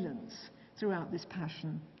silence throughout this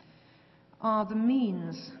passion are the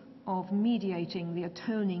means of mediating the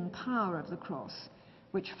atoning power of the cross,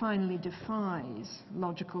 which finally defies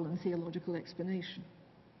logical and theological explanation.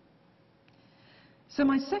 So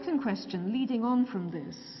my second question, leading on from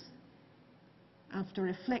this, after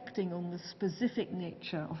reflecting on the specific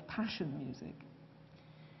nature of passion music,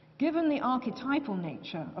 given the archetypal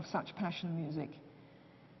nature of such passion music,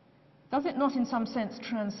 does it not in some sense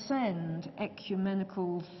transcend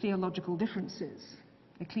ecumenical theological differences,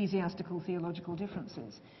 ecclesiastical theological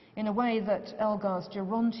differences, in a way that Elgar's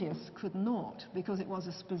Gerontius could not, because it was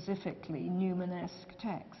a specifically Newmanesque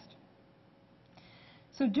text?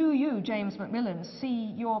 So do you, James Macmillan,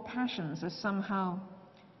 see your passions as somehow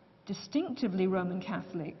distinctively Roman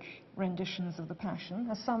Catholic renditions of the Passion,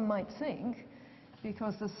 as some might think,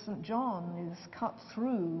 because the St. John is cut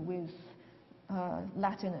through with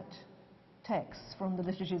Latinate texts from the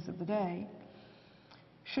liturgies of the day?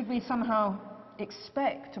 Should we somehow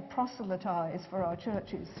expect to proselytize for our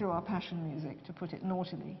churches through our passion music, to put it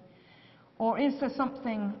naughtily? Or is there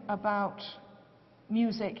something about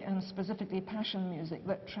music, and specifically passion music,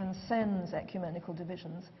 that transcends ecumenical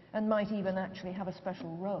divisions and might even actually have a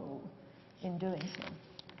special role in doing so?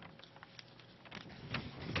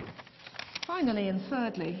 Finally and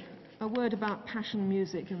thirdly, a word about passion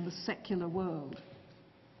music in the secular world.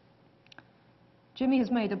 Jimmy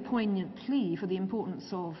has made a poignant plea for the importance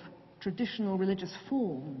of traditional religious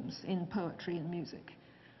forms in poetry and music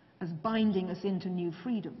as binding us into new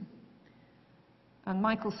freedom. And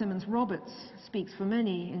Michael Simmons Roberts speaks for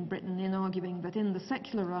many in Britain in arguing that in the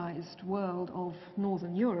secularized world of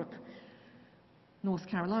Northern Europe, North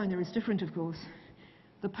Carolina is different of course,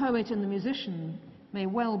 the poet and the musician may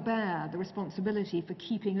well bear the responsibility for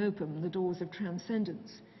keeping open the doors of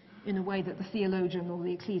transcendence in a way that the theologian or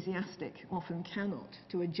the ecclesiastic often cannot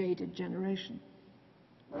to a jaded generation.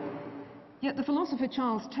 Yet the philosopher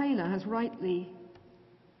Charles Taylor has rightly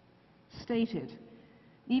stated,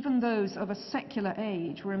 even those of a secular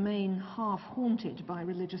age remain half haunted by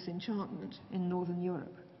religious enchantment in Northern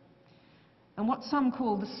Europe. And what some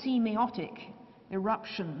call the semiotic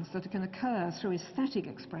eruptions that can occur through aesthetic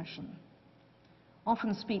expression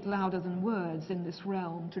often speak louder than words in this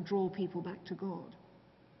realm to draw people back to God.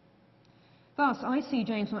 Thus, I see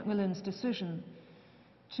James Macmillan's decision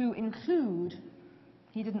to include,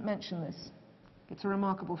 he didn't mention this, it's a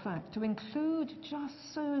remarkable fact, to include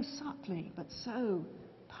just so subtly but so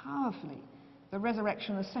powerfully the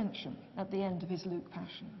resurrection ascension at the end of his Luke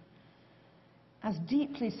Passion as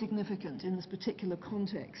deeply significant in this particular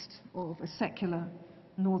context of a secular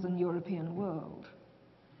Northern European world.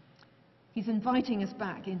 He's inviting us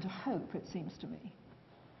back into hope, it seems to me.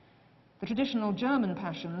 The traditional German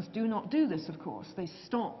passions do not do this, of course. They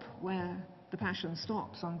stop where the Passion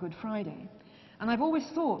stops on Good Friday. And I've always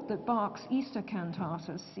thought that Bach's Easter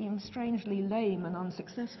cantatas seem strangely lame and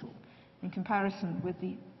unsuccessful in comparison with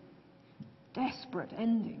the desperate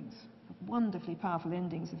endings, wonderfully powerful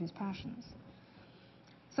endings of his Passions.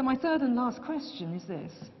 So my third and last question is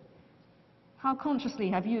this. How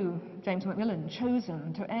consciously have you, James Macmillan,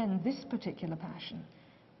 chosen to end this particular Passion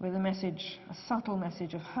with a message, a subtle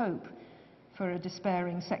message of hope for a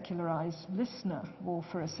despairing secularized listener or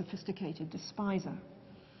for a sophisticated despiser?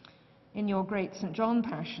 In your great St. John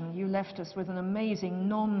Passion, you left us with an amazing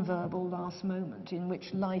non-verbal last moment in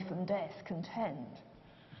which life and death contend.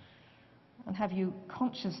 And have you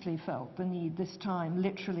consciously felt the need this time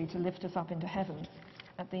literally to lift us up into heaven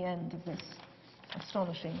at the end of this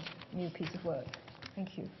astonishing new piece of work?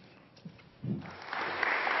 Thank you.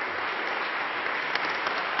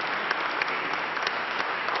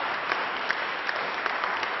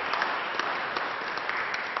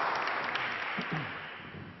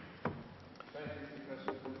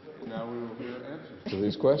 Now we will hear answers. to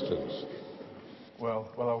these questions? Well,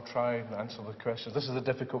 I'll try and answer the questions. This is the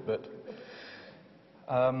difficult bit.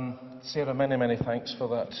 Sarah, many thanks for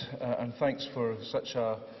that, and thanks for such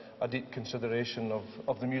a deep consideration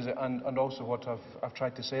of the music and also what I've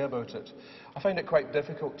tried to say about it. I find it quite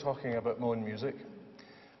difficult talking about my own music.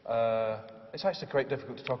 It's actually quite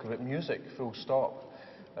difficult to talk about music, full stop.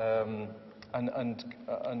 And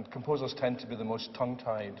composers tend to be the most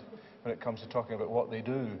tongue-tied when it comes to talking about what they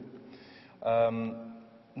do.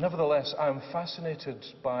 Nevertheless, I'm fascinated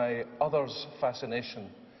by others' fascination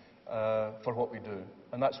for what we do.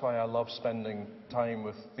 And that's why I love spending time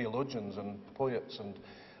with theologians and poets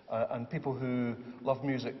and people who love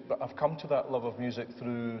music, but have come to that love of music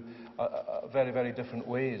through very different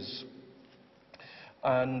ways.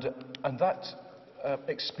 And that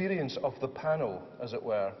experience of the panel, as it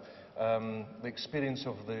were, the experience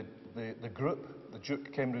of the group, the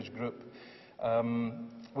Duke Cambridge group,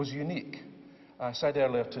 was unique. I said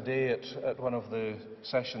earlier today at one of the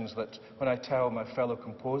sessions that when I tell my fellow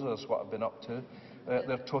composers what I've been up to,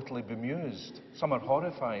 they're totally bemused. Some are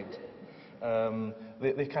horrified.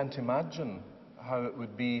 They can't imagine how it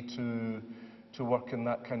would be to work in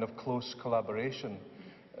that kind of close collaboration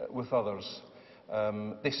with others.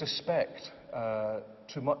 They suspect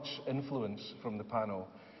too much influence from the panel,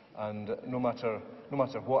 and no matter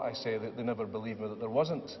what I say, they never believe me that there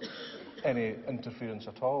wasn't any interference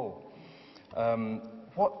at all.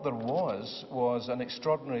 What there was an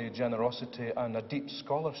extraordinary generosity and a deep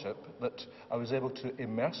scholarship that I was able to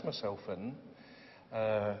immerse myself in,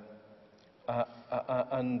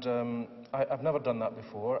 and I've never done that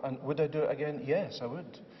before. And would I do it again? Yes, I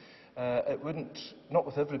would. It wouldn't, not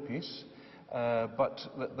with every piece, but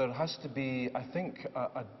there has to be, I think,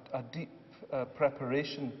 a deep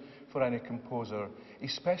preparation for any composer,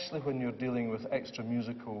 especially when you're dealing with extra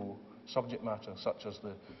musical subject matter, such as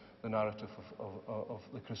the narrative of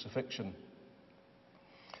the crucifixion.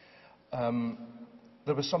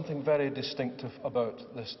 There was something very distinctive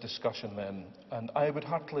about this discussion then, and I would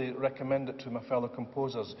heartily recommend it to my fellow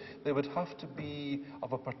composers. They would have to be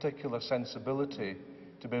of a particular sensibility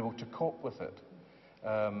to be able to cope with it.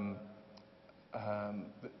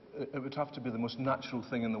 It would have to be the most natural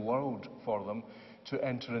thing in the world for them to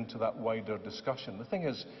enter into that wider discussion. The thing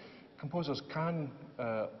is, composers can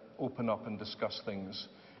open up and discuss things,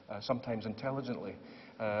 sometimes intelligently,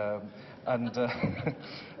 and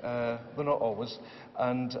they're not always.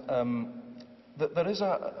 And there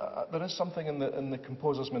is something in the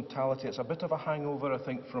composer's mentality. It's a bit of a hangover, I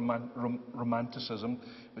think, from romanticism,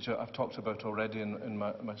 which I've talked about already in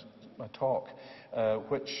my talk,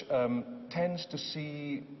 which tends to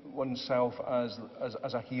see oneself as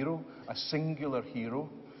a hero, a singular hero,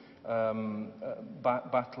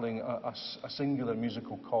 battling a singular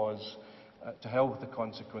musical cause. To hell with the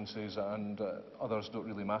consequences, and others don't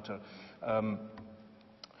really matter.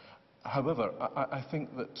 However, I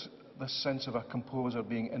think that this sense of a composer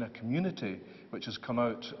being in a community, which has come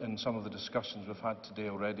out in some of the discussions we've had today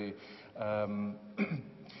already,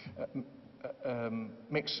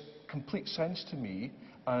 makes complete sense to me,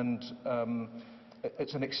 and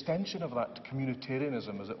it's an extension of that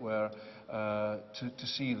communitarianism, as it were, to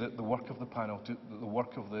see that the work of the panel, the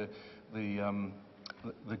work of the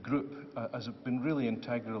group has been really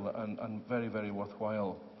integral and very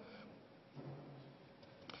worthwhile.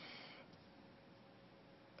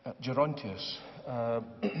 Gerontius.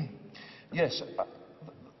 Yes,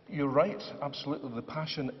 you're right, absolutely. The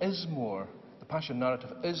passion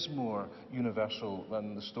narrative is more universal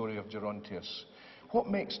than the story of Gerontius. What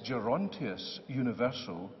makes Gerontius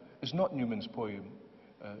universal is not Newman's poem,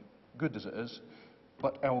 good as it is,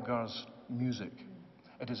 but Elgar's music.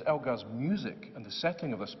 It is Elgar's music and the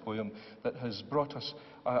setting of this poem that has brought us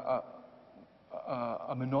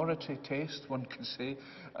a minority taste, one could say,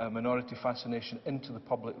 a minority fascination into the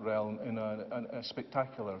public realm in a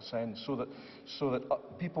spectacular sense, so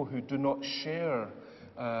that people who do not share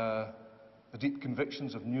the deep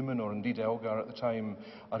convictions of Newman or indeed Elgar at the time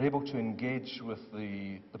are able to engage with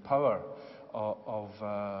the power of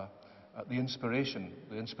the inspiration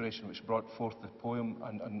which brought forth the poem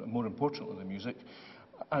and more importantly the music,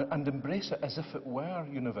 and embrace it as if it were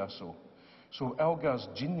universal. So Elgar's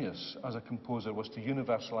genius as a composer was to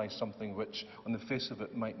universalize something which on the face of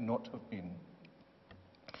it might not have been.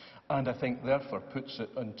 And I think therefore puts it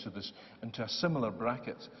into a similar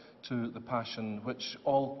bracket to the passion which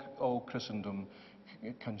all Christendom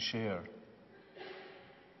can share.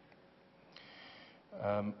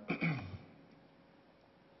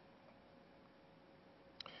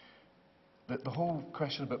 The whole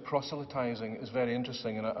question about proselytizing is very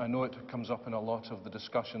interesting, and I know it comes up in a lot of the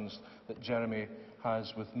discussions that Jeremy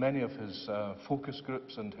has with many of his focus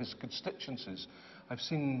groups and his constituencies. I've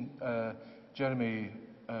seen Jeremy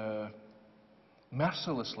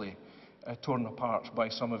mercilessly torn apart by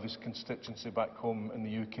some of his constituency back home in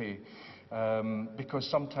the UK because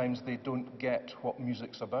sometimes they don't get what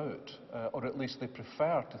music's about, or at least they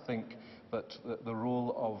prefer to think that the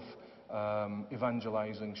role of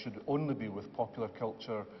evangelising should only be with popular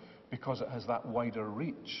culture because it has that wider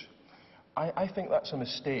reach. I think that's a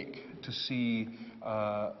mistake, to see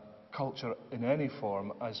culture in any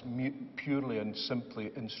form as purely and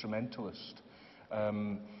simply instrumentalist.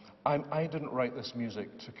 I didn't write this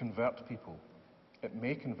music to convert people. It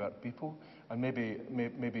may convert people, and maybe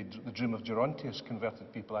the Dream of Gerontius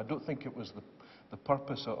converted people. I don't think it was the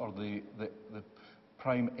purpose or the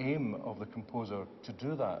prime aim of the composer to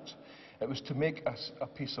do that. It was to make a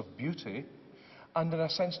piece of beauty, and in a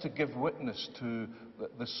sense to give witness to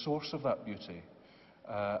the source of that beauty,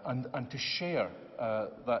 and to share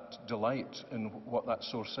that delight in what that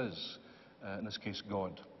source is, in this case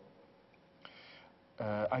God.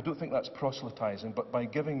 I don't think that's proselytizing, but by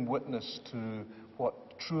giving witness to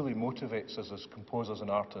what truly motivates us as composers and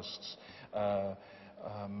artists,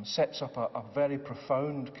 sets up a very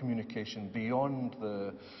profound communication beyond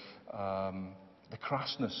the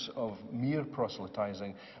crassness of mere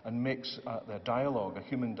proselytizing, and makes the dialogue, a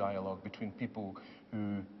human dialogue between people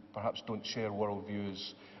who perhaps don't share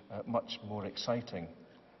worldviews, much more exciting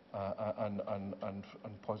and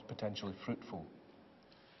potentially fruitful.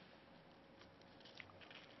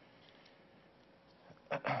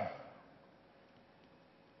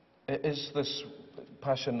 Is this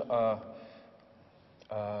passion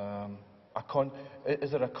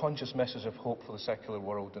is there a conscious message of hope for the secular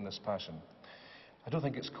world in this passion? I don't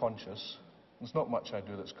think it's conscious. There's not much I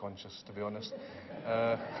do that's conscious, to be honest.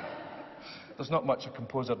 There's not much a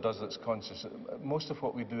composer does that's conscious. Most of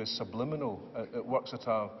what we do is subliminal. It works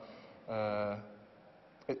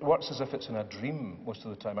it works as if it's in a dream most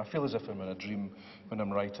of the time. I feel as if I'm in a dream when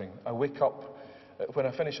I'm writing. I wake up. When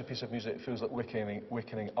I finish a piece of music, it feels like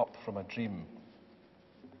wakening up from a dream.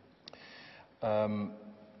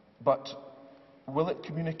 But will it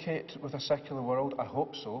communicate with a secular world? I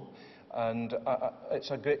hope so. And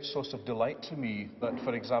it's a great source of delight to me that,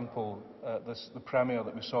 for example, the premiere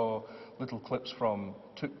that we saw little clips from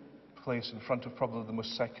took place in front of probably the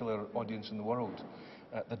most secular audience in the world,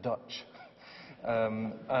 the Dutch.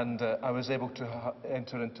 And I was able to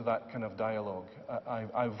enter into that kind of dialogue.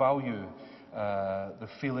 I value the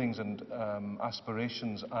feelings and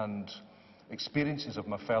aspirations and experiences of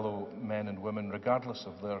my fellow men and women, regardless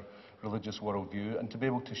of their religious worldview, and to be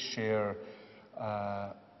able to share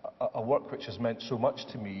a work which has meant so much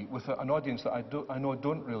to me with an audience that I know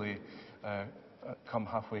don't really come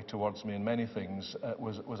halfway towards me in many things,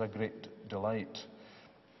 was a great delight.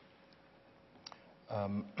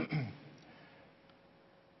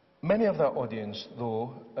 Many of that audience,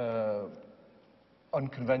 though,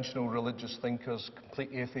 unconventional religious thinkers, complete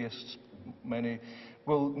atheists, many,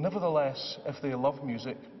 will nevertheless, if they love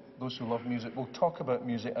music, those who love music, will talk about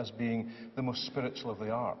music as being the most spiritual of the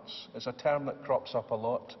arts. It's a term that crops up a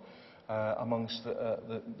lot amongst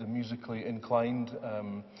the musically inclined,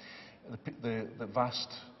 the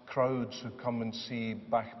vast crowds who come and see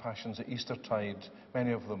Bach Passions at Eastertide.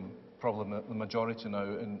 Many of them, probably the majority now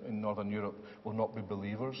in Northern Europe, will not be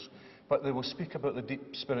believers. But they will speak about the deep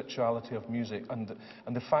spirituality of music and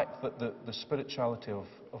the fact that the spirituality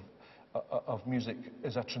of music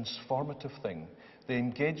is a transformative thing. They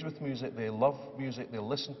engage with music, they love music, they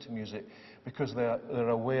listen to music because they're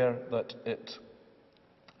aware that it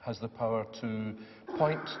has the power to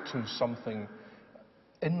point to something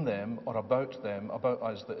in them or about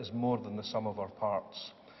us, that is more than the sum of our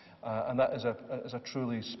parts. And that is a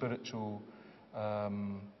truly spiritual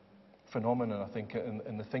phenomenon, I think,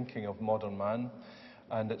 in the thinking of modern man.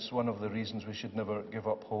 And it's one of the reasons we should never give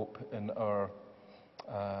up hope in our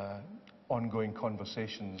ongoing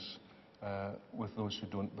conversations with those who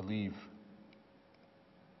don't believe.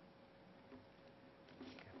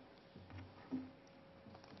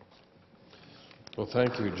 Well,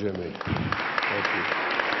 thank you, Jimmy. Thank you.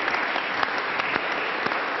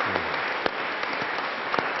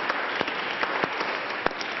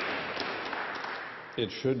 It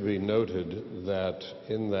should be noted that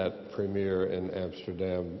in that premiere in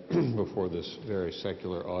Amsterdam, before this very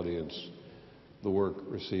secular audience, the work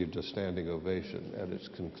received a standing ovation at its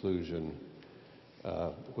conclusion,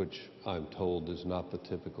 which I'm told is not the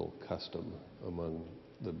typical custom among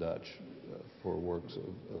the Dutch for works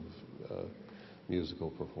of musical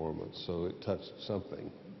performance. So it touched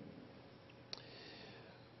something.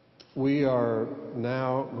 We are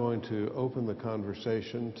now going to open the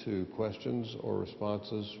conversation to questions or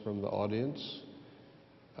responses from the audience,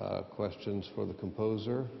 questions for the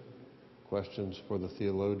composer, questions for the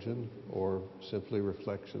theologian, or simply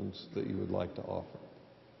reflections that you would like to offer.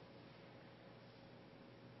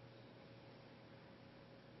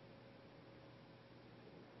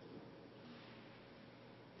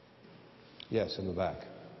 Yes, in the back.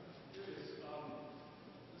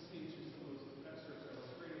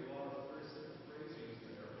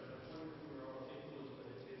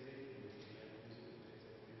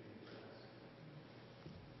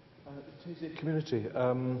 The community.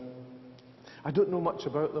 I don't know much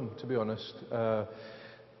about them, to be honest, but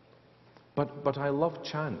I love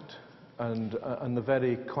chant, and the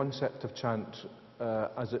very concept of chant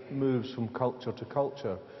as it moves from culture to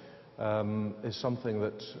culture is something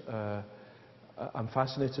that I'm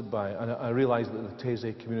fascinated by, and I realise that the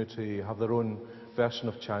Taizé community have their own version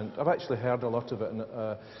of chant. I've actually heard a lot of it, and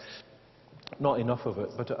not enough of it,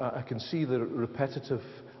 but I can see the repetitive,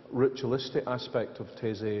 ritualistic aspect of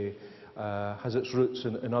Taizé has its roots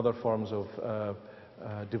in other forms of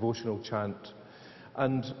devotional chant.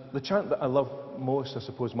 And the chant that I love most, I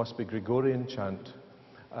suppose, must be Gregorian chant.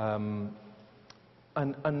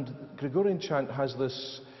 And Gregorian chant has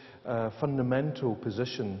this fundamental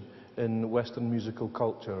position in Western musical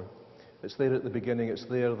culture. It's there at the beginning, it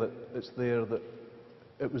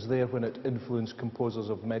was there when it influenced composers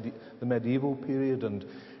of the medieval period, and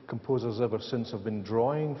composers ever since have been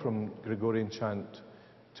drawing from Gregorian chant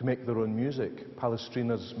to make their own music.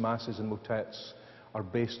 Palestrina's masses and motets are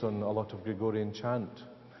based on a lot of Gregorian chant.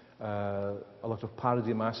 A lot of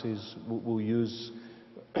parody masses will use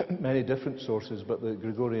many different sources, but the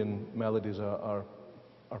Gregorian melodies are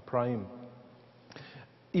prime.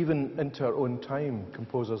 Even into our own time,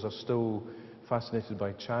 composers are still fascinated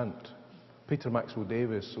by chant. Peter Maxwell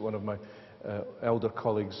Davies, one of my elder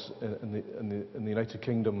colleagues in the United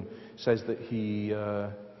Kingdom, says that he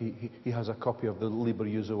has a copy of the Liber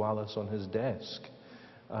Usualis on his desk,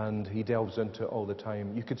 and he delves into it all the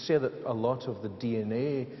time. You could say that a lot of the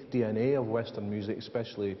DNA of Western music,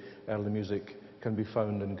 especially early music, can be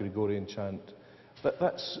found in Gregorian chant. But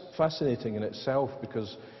that's fascinating in itself,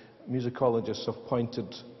 because musicologists have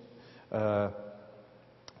pointed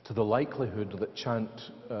to the likelihood that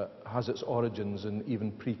chant has its origins in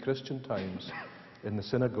even pre-Christian times, in the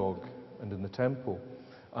synagogue and in the temple,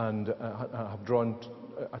 and have drawn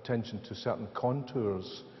attention to certain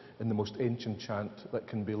contours in the most ancient chant that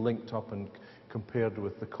can be linked up and compared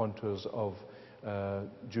with the contours of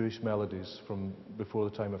Jewish melodies from before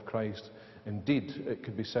the time of Christ. Indeed, it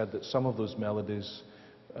could be said that some of those melodies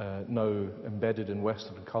now embedded in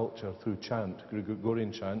Western culture through chant,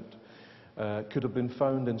 Gregorian chant, could have been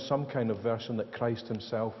found in some kind of version that Christ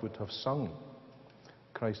himself would have sung.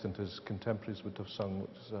 Christ and his contemporaries would have sung,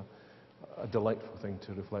 which is a delightful thing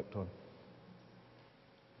to reflect on.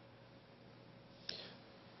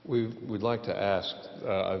 We'd like to ask,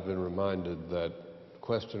 I've been reminded that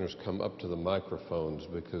questioners come up to the microphones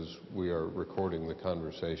because we are recording the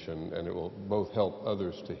conversation, and it will both help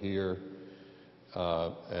others to hear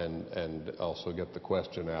and also get the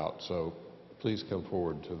question out. So please come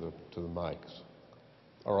forward to the mics.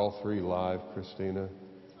 Are all three live, Christina?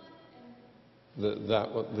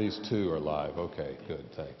 These two are live. Okay,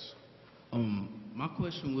 good, thanks. My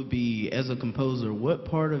question would be, as a composer, what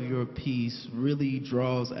part of your piece really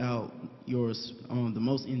draws out the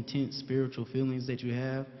most intense spiritual feelings that you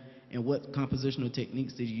have, and what compositional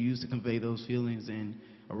techniques did you use to convey those feelings and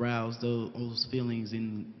arouse those feelings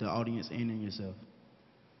in the audience and in yourself?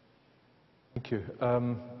 Thank you.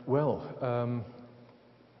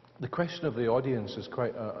 The question of the audience is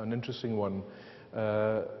quite an interesting one.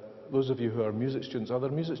 Those of you who are music students, are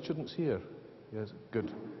there music students here? Yes, good.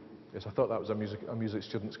 Yes, I thought that was a music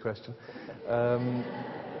student's question.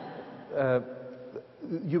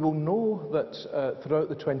 You will know that throughout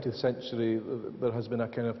the 20th century there has been a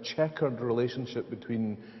kind of checkered relationship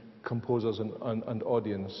between composers and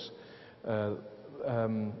audience. There's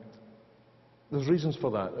reasons for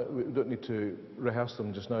that. We don't need to rehearse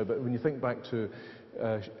them just now, but when you think back to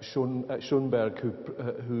Schoenberg,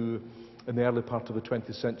 who in the early part of the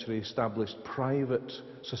 20th century established private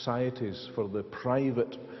societies for the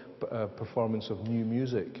private performance of new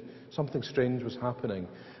music, something strange was happening,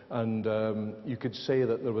 and you could say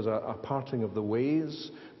that there was a parting of the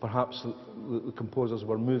ways. Perhaps the composers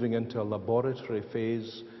were moving into a laboratory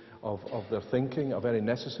phase of their thinking, a very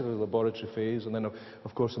necessary laboratory phase, and then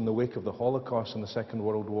of course in the wake of the Holocaust and the Second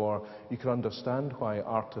World War, you can understand why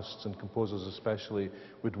artists and composers especially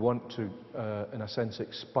would want to, in a sense,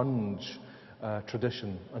 expunge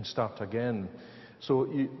tradition and start again. So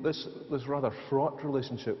this rather fraught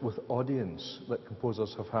relationship with audience that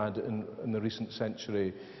composers have had in the recent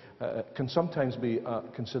century can sometimes be a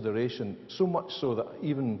consideration, so much so that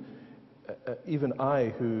even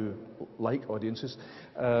I, who like audiences,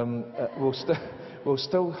 will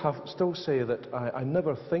still say that I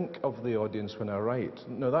never think of the audience when I write.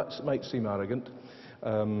 Now that might seem arrogant,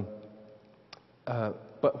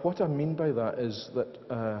 but what I mean by that is that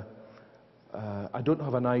I don't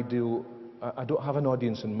have an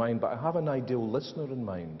audience in mind, but I have an ideal listener in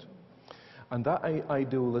mind. And that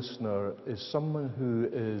ideal listener is someone who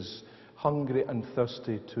is hungry and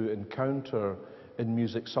thirsty to encounter in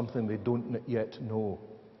music something they don't yet know.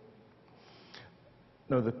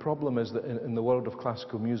 Now the problem is that in the world of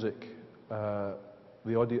classical music,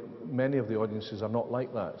 many of the audiences are not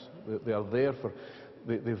like that. They are there for,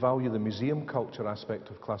 they value the museum culture aspect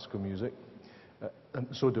of classical music, and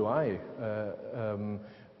so do I.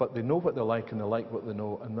 But they know what they like and they like what they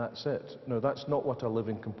know, and that's it. Now, that's not what a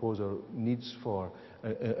living composer needs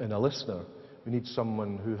in a listener. We need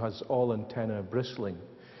someone who has all antennae bristling.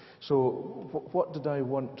 So what did I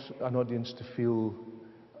want an audience to feel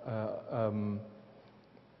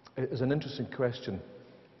is an interesting question.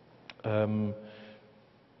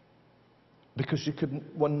 Because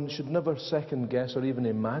one should never second guess or even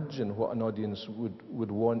imagine what an audience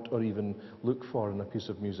would want or even look for in a piece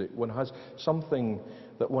of music. One has something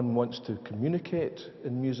that one wants to communicate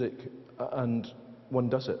in music, and one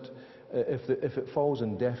does it. If it falls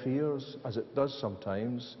in deaf ears, as it does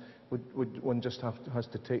sometimes, one just has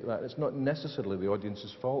to take that. It's not necessarily the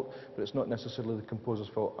audience's fault, but it's not necessarily the composer's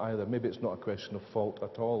fault either. Maybe it's not a question of fault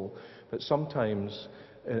at all. But sometimes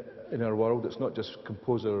in our world, it's not just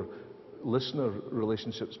composer-listener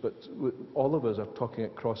relationships, but all of us are talking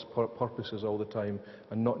at cross purposes all the time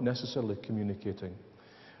and not necessarily communicating.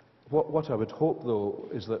 What I would hope, though,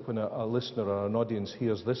 is that when a listener or an audience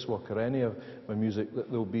hears this work or any of my music, that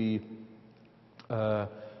there'll be that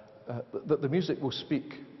the music will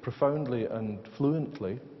speak profoundly and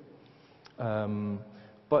fluently,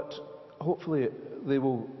 but hopefully they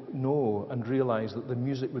will know and realize that the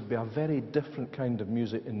music would be a very different kind of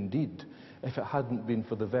music indeed if it hadn't been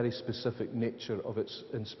for the very specific nature of its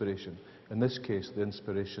inspiration. In this case, the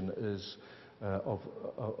inspiration is of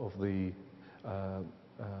the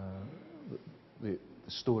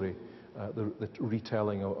story, the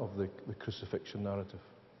retelling of the crucifixion narrative.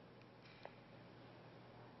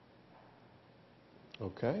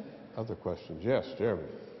 Okay. Other questions? Yes, Jeremy.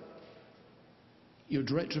 You're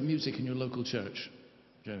director of music in your local church,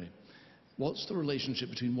 Jeremy. What's the relationship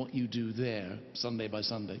between what you do there, Sunday by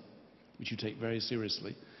Sunday, which you take very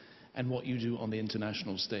seriously, and what you do on the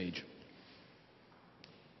international stage?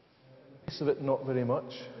 Piece of it, not very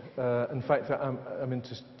much. In fact, I mean,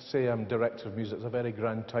 to say I'm director of music is a very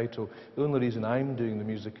grand title. The only reason I'm doing the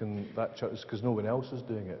music in that church is because no one else is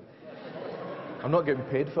doing it. I'm not getting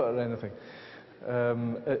paid for it or anything.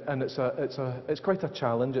 And it's quite a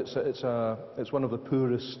challenge. It's one of the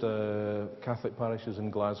poorest Catholic parishes in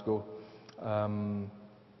Glasgow,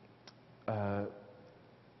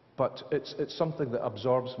 but it's something that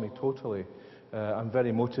absorbs me totally. I'm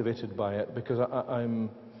very motivated by it because I'm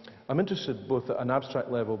interested both at an abstract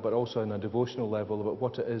level but also on a devotional level about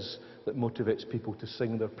what it is that motivates people to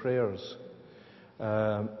sing their prayers.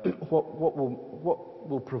 What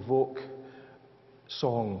will provoke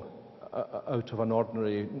song out of an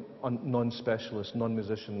ordinary non-specialist,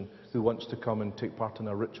 non-musician who wants to come and take part in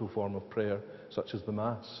a ritual form of prayer, such as the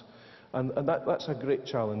Mass. And that's a great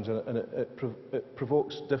challenge, and it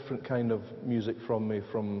provokes different kind of music from me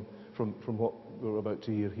from what we're about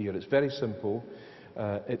to hear here. It's very simple.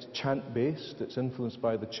 It's chant-based. It's influenced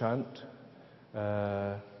by the chant,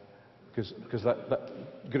 because that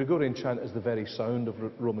Gregorian chant is the very sound of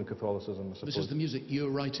Roman Catholicism, I suppose. This is the music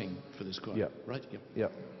you're writing for this choir, right? Yeah.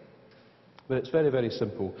 But it's very, very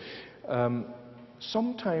simple.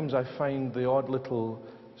 Sometimes I find the odd little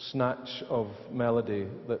snatch of melody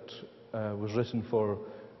that was written for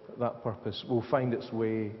that purpose will find its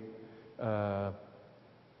way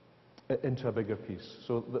into a bigger piece.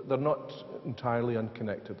 So they're not entirely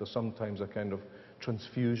unconnected. There's sometimes a kind of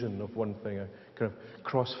transfusion of one thing, a kind of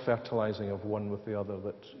cross-fertilizing of one with the other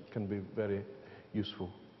that can be very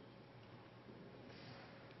useful.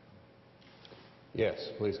 Yes,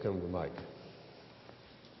 please come to the mic.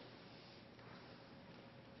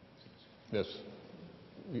 Yes,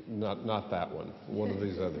 not that one. One of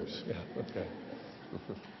these others. Yeah. Okay.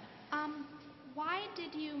 Why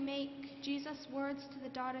did you make Jesus' words to the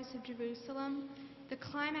daughters of Jerusalem the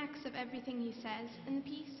climax of everything he says in the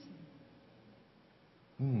piece?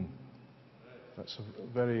 That's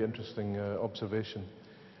a very interesting observation.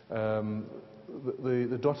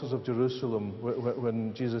 the daughters of Jerusalem,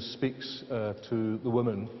 when Jesus speaks to the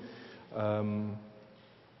women,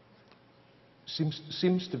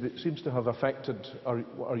 seems to have affected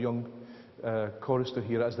our young chorister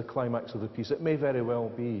here as the climax of the piece. It may very well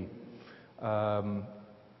be.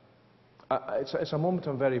 It's a moment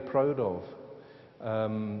I'm very proud of.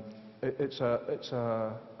 It's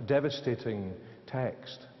a devastating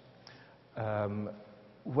text.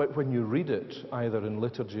 When you read it, either in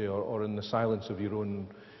liturgy or in the silence of your own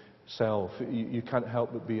self, you can't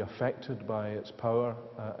help but be affected by its power,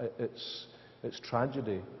 its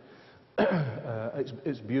tragedy,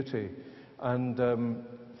 its beauty, and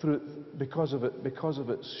because of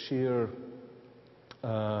its sheer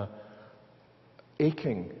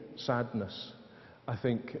aching sadness, I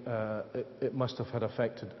think it must have had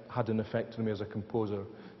an effect on me as a composer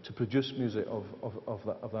to produce music of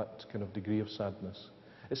that kind of degree of sadness.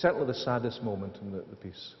 It's certainly the saddest moment in the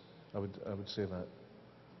piece. I would say that.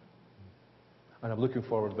 And I'm looking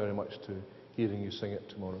forward very much to hearing you sing it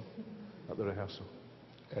tomorrow at the rehearsal.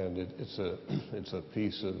 And it's a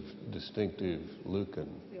piece of distinctive Lucan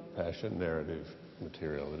passion narrative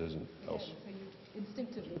material. It isn't else. So you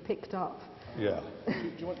instinctively picked up. Yeah. Do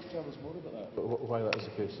you want to tell us more about that? Why that is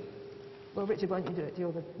the case? Well, Richard, why don't you do it?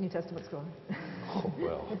 You're the New Testament scholar. Oh,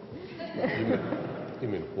 well. You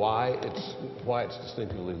mean why it's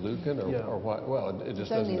distinctively Lucan, or why? Well, it just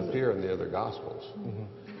doesn't appear in the other Gospels. Mm-hmm.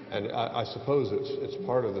 And I suppose it's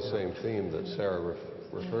part of the same theme that Sarah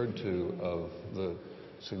referred to of the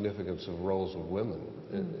significance of roles of women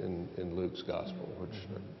in Luke's Gospel, which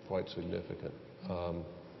are quite significant.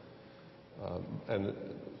 And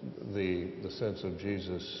the sense of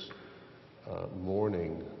Jesus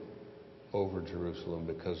mourning over Jerusalem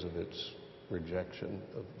because of its rejection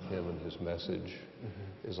of him and his message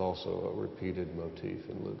is also a repeated motif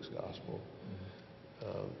in Luke's Gospel.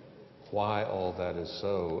 Why all that is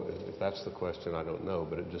so, if that's the question, I don't know,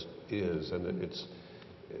 but it just is, and it's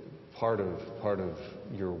part of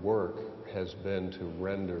your work has been to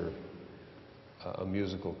render a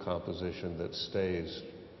musical composition that stays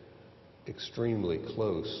extremely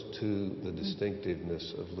close to the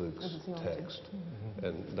distinctiveness of Luke's text.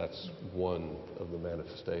 And that's one of the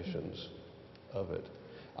manifestations of it.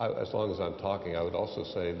 As long as I'm talking, I would also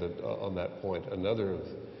say that on that point, another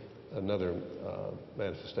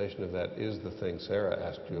manifestation of that is the thing Sarah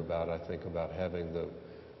asked you about, I think, about having the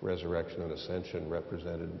resurrection and ascension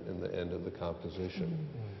represented in the end of the composition.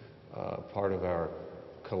 Part of our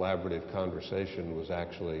collaborative conversation was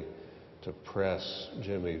actually to press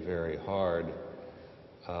Jimmy very hard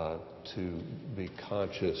to be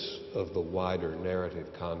conscious of the wider narrative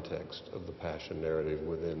context of the Passion narrative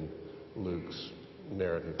within Luke's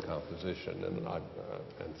narrative composition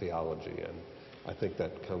and theology, and I think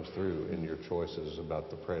that comes through in your choices about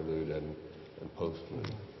the prelude and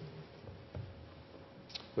postlude.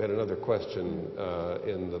 We had another question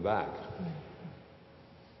in the back.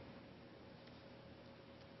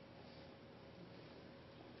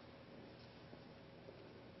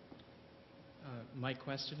 My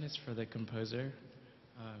question is for the composer.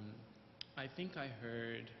 I think I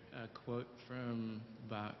heard a quote from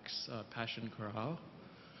Bach's Passion Chorale,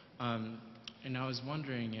 and I was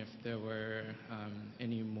wondering if there were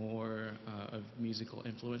any more of musical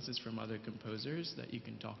influences from other composers that you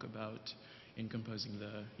can talk about in composing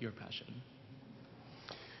your Passion.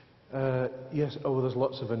 Yes, there's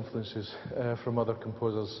lots of influences from other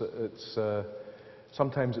composers.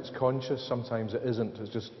 Sometimes it's conscious, sometimes it isn't.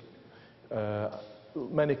 It's just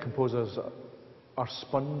many composers are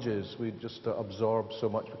sponges. We just absorb so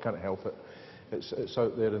much, we can't help it. It's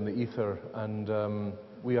out there in the ether, and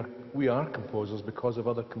we are composers because of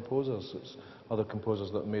other composers. It's other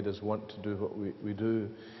composers that made us want to do what we do.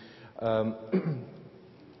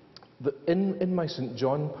 In my St.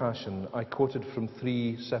 John Passion, I quoted from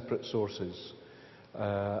 3 separate sources,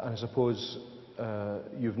 and I suppose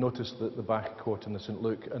you've noticed that the Bach quote in the St.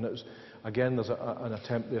 Luke, and it was, again, there's an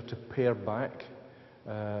attempt there to pare back,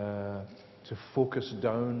 to focus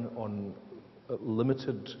down on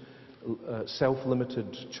limited,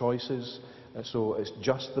 self-limited choices. So it's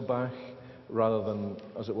just the Bach, rather than,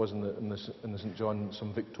 as it was in the St. John,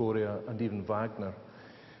 some Victoria and even Wagner.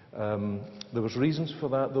 There was reasons for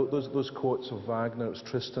that. Those quotes of Wagner, it was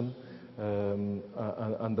Tristan,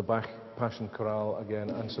 and the Bach Passion Chorale again,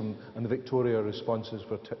 and the Victoria responses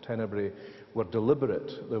for Tenebrae were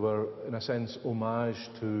deliberate. They were, in a sense, homage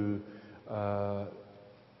to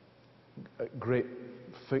great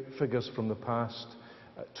figures from the past,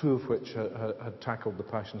 2 of which had tackled the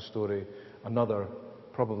Passion story. Another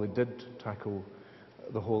probably did tackle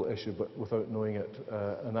the whole issue, but without knowing it,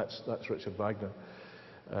 and that's Richard Wagner.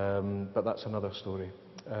 But that's another story.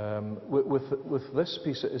 With this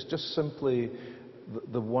piece, it's just simply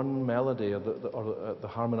the one melody, or the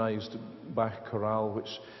harmonised Bach chorale,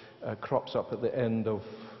 which crops up at the end of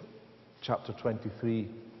chapter 23.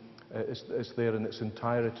 It's there in its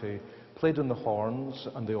entirety, played on the horns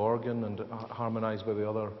and the organ, and harmonised by the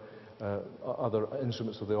other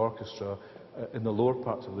instruments of the orchestra in the lower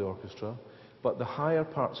parts of the orchestra. But the higher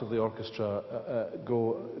parts of the orchestra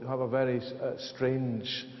have a very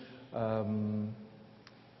strange,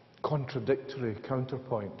 contradictory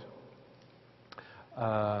counterpoint.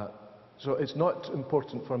 So it's not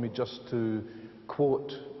important for me just to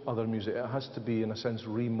quote other music. It has to be, in a sense,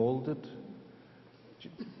 remoulded.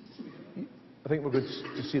 I think we're going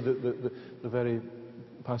to see the very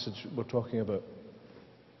passage we're talking about.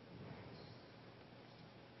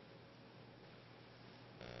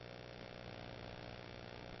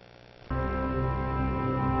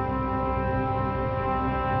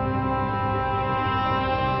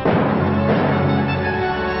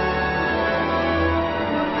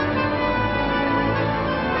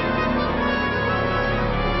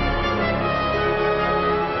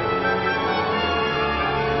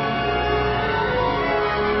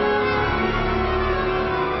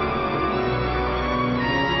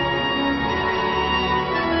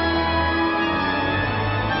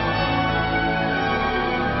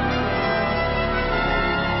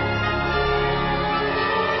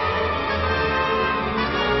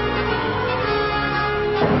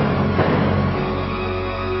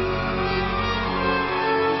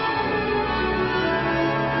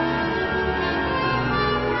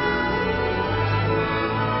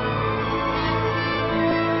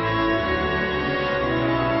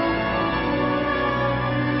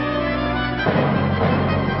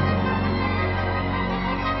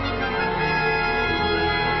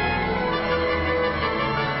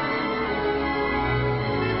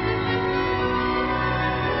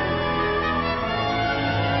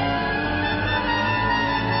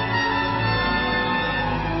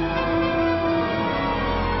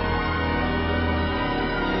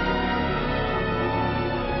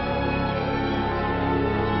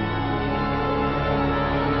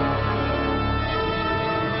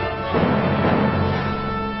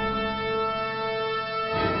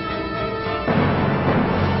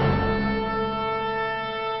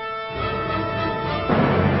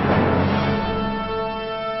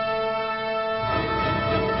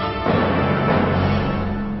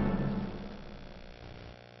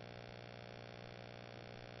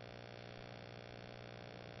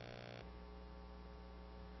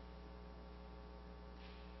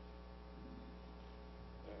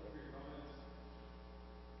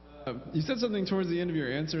 You said something towards the end of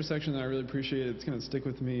your answer section that I really appreciate. It's going to stick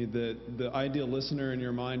with me, that the ideal listener in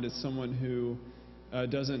your mind is someone who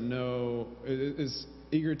doesn't know, is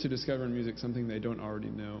eager to discover in music something they don't already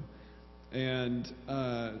know. And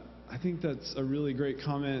I think that's a really great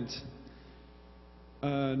comment,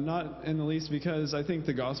 not in the least because I think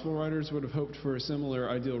the gospel writers would have hoped for a similar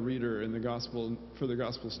ideal reader in the gospel, for the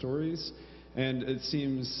gospel stories. And it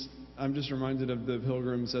seems, I'm just reminded of the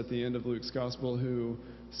pilgrims at the end of Luke's gospel who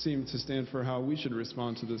seem to stand for how we should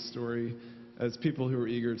respond to this story as people who are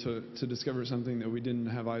eager to discover something that we didn't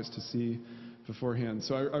have eyes to see beforehand.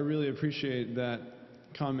 So I really appreciate that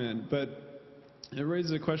comment. But it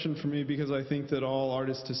raises a question for me because I think that all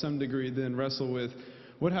artists to some degree then wrestle with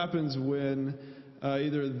what happens when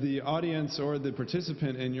either the audience or the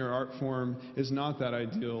participant in your art form is not that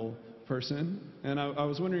ideal person. And I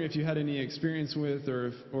was wondering if you had any experience with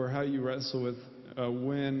or how you wrestle with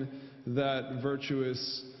when that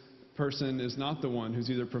virtuous person is not the one who's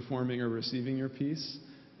either performing or receiving your piece,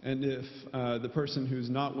 and if the person who's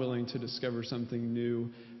not willing to discover something new,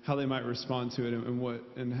 how they might respond to it,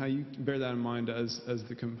 and how you bear that in mind as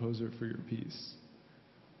the composer for your piece.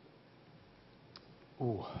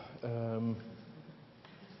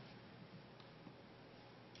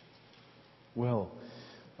 Well,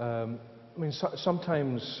 I mean,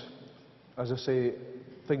 sometimes, as I say,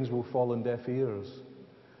 things will fall on deaf ears.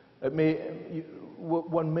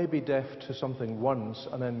 One may be deaf to something once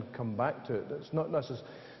and then come back to it. It's not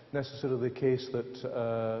necessarily the case that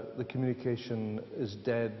the communication is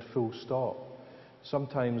dead, full stop.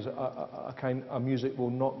 Sometimes a music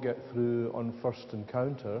will not get through on first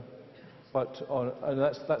encounter, and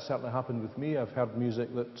that certainly happened with me. I've heard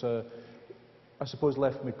music that I suppose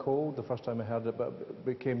left me cold the first time I heard it, but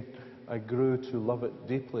I grew to love it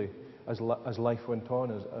deeply as life went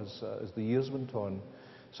on, as the years went on.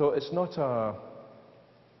 So it's not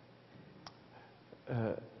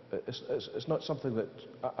it's not something that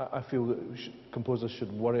I feel that composers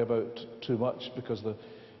should worry about too much, because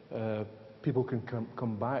people can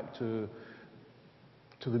come back to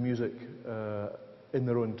the music in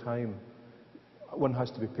their own time. One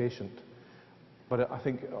has to be patient, but I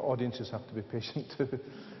think audiences have to be patient too,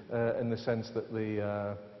 in the sense that they.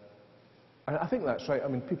 I think that's right. I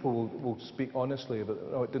mean, people will speak honestly about,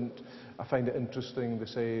 oh, it didn't. I find it interesting. They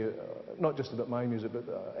say, not just about my music,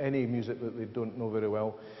 but any music that they don't know very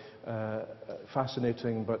well.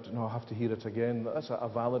 Fascinating, but no, I have to hear it again. That's a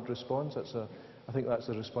valid response. I think that's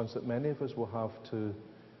the response that many of us will have to.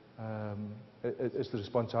 It's the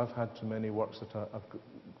response I've had to many works that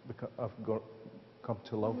I've come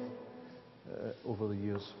to love over the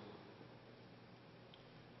years.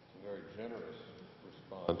 It's a very generous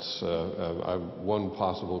response. One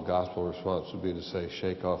possible gospel response would be to say,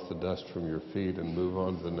 shake off the dust from your feet and move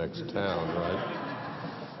on to the next town, right?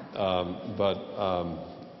 But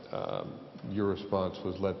your response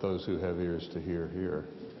was, let those who have ears to hear, hear.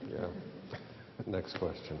 Yeah. Next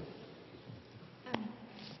question.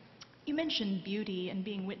 You mentioned beauty and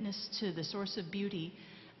being witness to the source of beauty.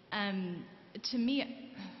 To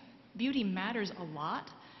me, beauty matters a lot,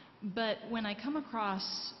 but when I come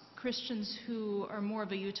across Christians who are more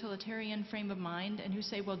of a utilitarian frame of mind and who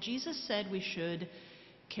say, well, Jesus said we should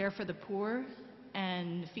care for the poor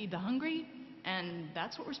and feed the hungry, and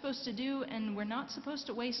that's what we're supposed to do, and we're not supposed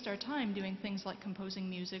to waste our time doing things like composing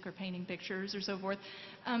music or painting pictures or so forth.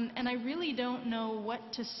 And I really don't know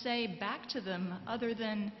what to say back to them other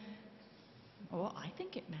than, well, I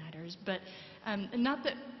think it matters, but not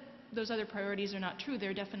that those other priorities are not true.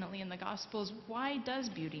 They're definitely in the Gospels. Why does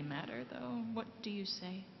beauty matter, though? What do you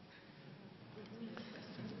say?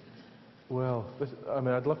 Well, I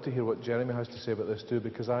mean, I'd love to hear what Jeremy has to say about this too,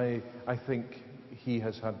 because I think he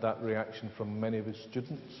has had that reaction from many of his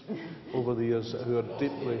students over the years who are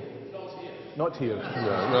deeply... Not here.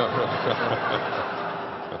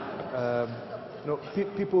 No,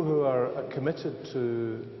 people who are committed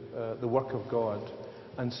to the work of God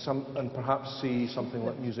and perhaps see something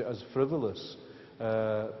like music as frivolous,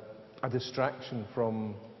 a distraction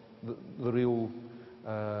from the real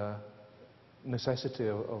necessity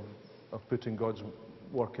of putting God's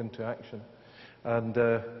work into action. And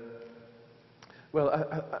well,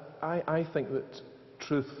 I think that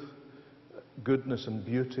truth, goodness and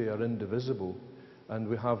beauty are indivisible, and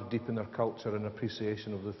we have deep in our culture an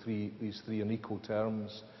appreciation of these three unequal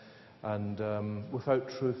terms. And without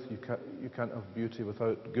truth, you can't have beauty.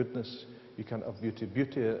 Without goodness, you can't have beauty.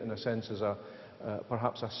 Beauty, in a sense, is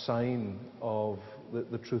perhaps a sign of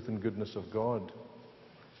the truth and goodness of God.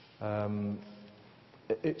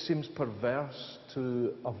 It seems perverse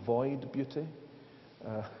to avoid beauty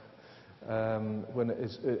when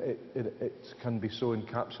it can be so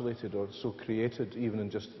encapsulated or so created, even in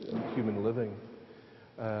just human living.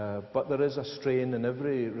 But there is a strain in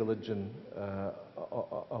every religion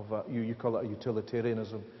you call it a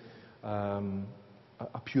utilitarianism,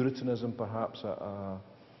 a puritanism perhaps, a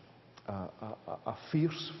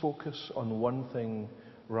fierce focus on one thing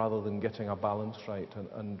rather than getting a balance right.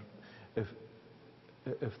 And if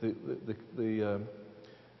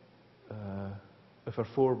our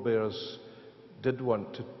forebears did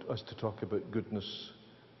want us to talk about goodness,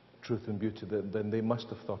 truth and beauty, then they must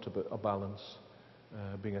have thought about a balance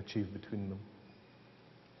being achieved between them.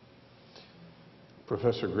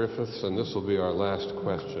 Professor Griffiths, and this will be our last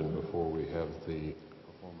question before we have the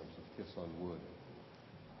performance of Kiss on Wood.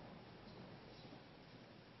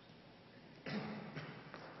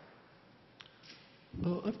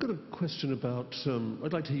 Well, I've got a question about,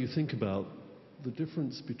 I'd like to hear you think about the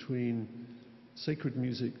difference between sacred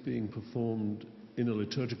music being performed in a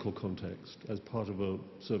liturgical context as part of a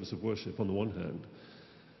service of worship on the one hand,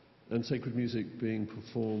 and sacred music being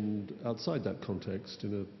performed outside that context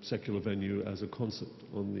in a secular venue as a concert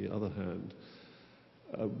on the other hand.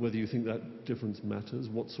 Whether you think that difference matters,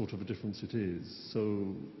 what sort of a difference it is.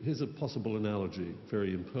 So here's a possible analogy,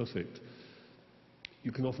 very imperfect.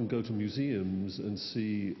 You can often go to museums and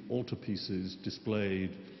see altarpieces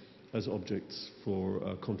displayed as objects for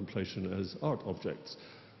contemplation as art objects,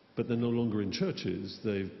 but they're no longer in churches.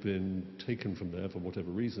 They've been taken from there for whatever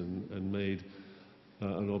reason and made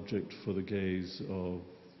an object for the gaze of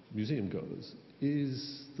museum goers.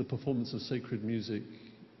 Is the performance of sacred music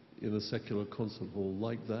in a secular concert hall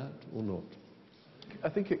like that or not? I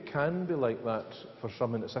think it can be like that for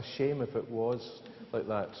some, and it's a shame if it was like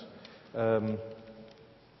that.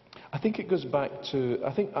 I think it goes back to,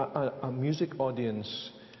 I think a music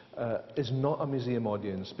audience is not a museum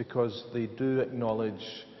audience, because they do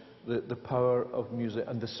acknowledge the power of music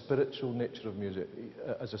and the spiritual nature of music.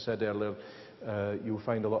 As I said earlier, you'll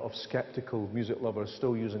find a lot of skeptical music lovers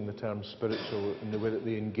still using the term spiritual in the way that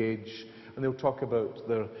they engage, and they'll talk about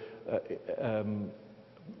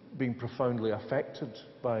being profoundly affected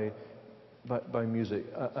by music,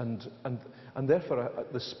 and therefore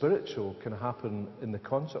the spiritual can happen in the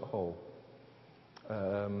concert hall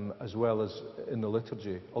as well as in the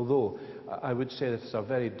liturgy. Although I would say that it's a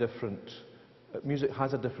very different, music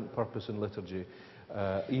has a different purpose in liturgy.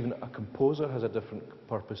 Even a composer has a different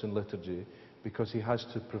purpose in liturgy, because he has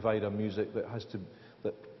to provide a music that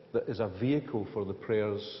is a vehicle for the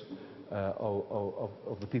prayers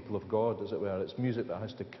of the people of God, as it were. It's music that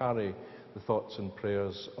has to carry the thoughts and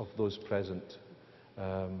prayers of those present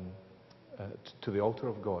to the altar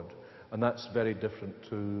of God. And that's very different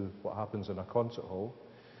to what happens in a concert hall.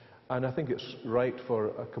 And I think it's right for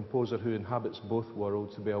a composer who inhabits both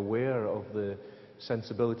worlds to be aware of the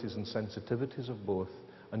sensibilities and sensitivities of both,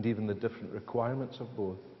 and even the different requirements of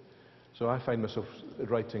both. So I find myself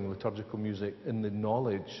writing liturgical music in the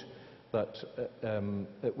knowledge that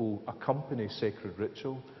it will accompany sacred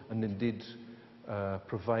ritual, and indeed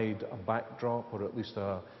provide a backdrop, or at least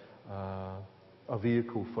a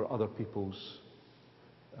vehicle for other people's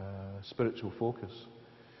spiritual focus.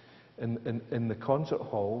 In the concert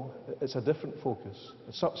hall, it's a different focus.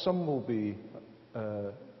 Some will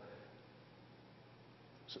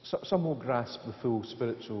grasp the full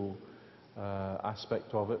spiritual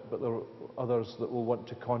aspect of it, but there are others that will want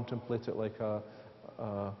to contemplate it like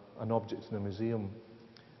an object in a museum.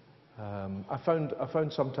 I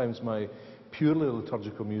found sometimes my purely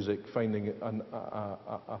liturgical music finding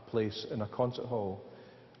a place in a concert hall.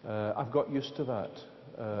 I've got used to that.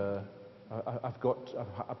 I've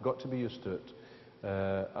got to be used to it.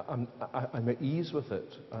 I'm at ease with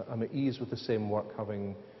it. I'm at ease with the same work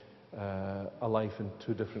having a life in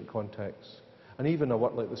two different contexts. And even a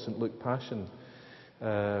work like the St. Luke Passion,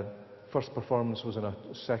 first performance was in a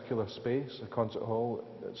secular space, a concert hall.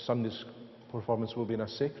 Sunday's performance will be in a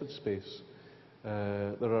sacred space.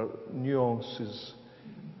 There are nuances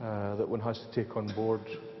that one has to take on board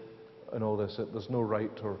in all this. There's no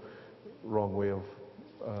right or wrong way of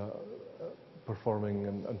performing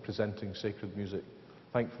and presenting sacred music.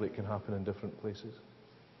 Thankfully, it can happen in different places.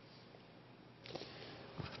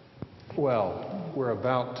 Well, we're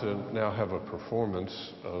about to now have a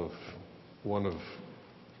performance of one of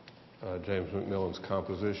James Macmillan's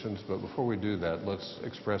compositions, but before we do that, let's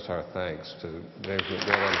express our thanks to James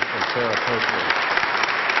Macmillan and Sarah Coakley.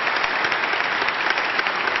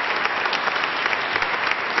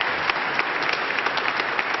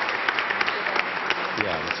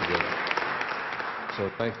 Yeah, that's a good. So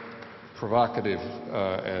provocative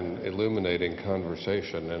and illuminating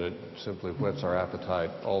conversation, and it simply whets our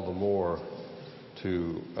appetite all the more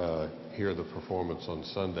to hear the performance on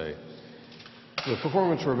Sunday. The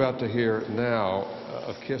performance we're about to hear now,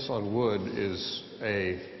 A Kiss on Wood, is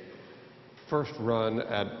a first run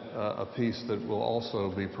at a piece that will also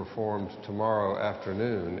be performed tomorrow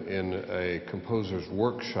afternoon in a composer's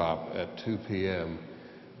workshop at 2 p.m.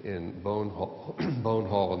 in Bone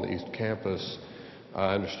Hall on the East Campus.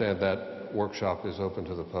 I understand that workshop is open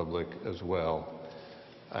to the public as well.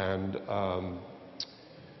 And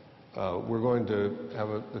we're going to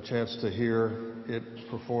have the chance to hear it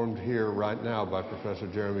performed here right now by Professor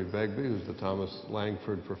Jeremy Begbie, who's the Thomas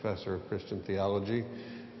Langford Professor of Christian Theology,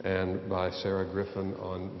 and by Sarah Griffin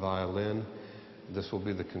on violin. This will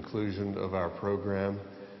be the conclusion of our program,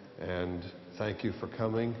 and thank you for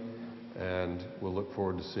coming, and we'll look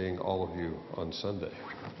forward to seeing all of you on Sunday.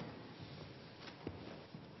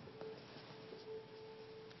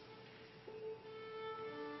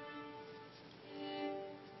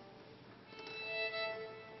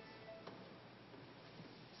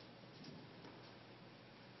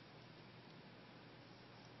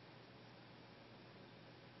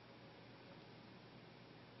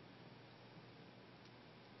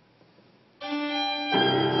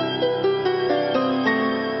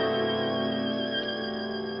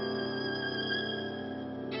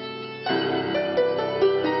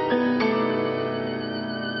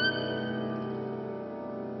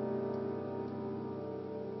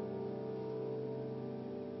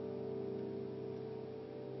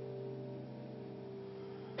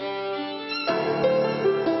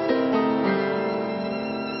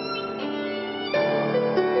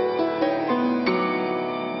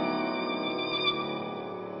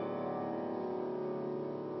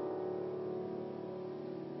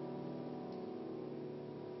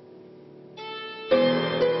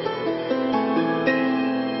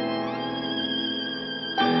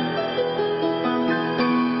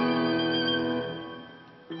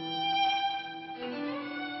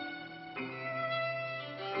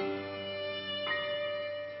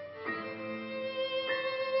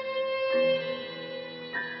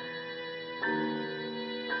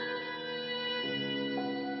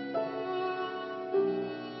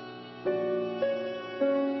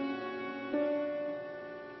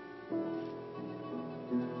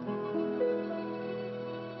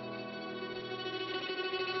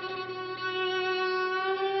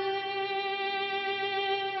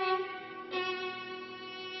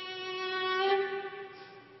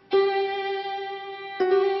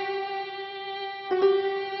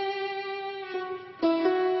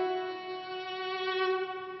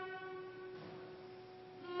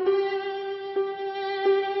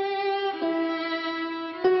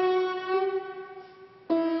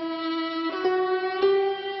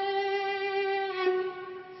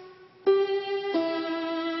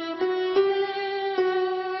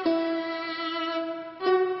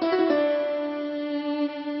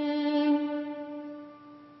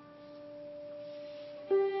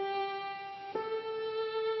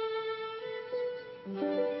 Thank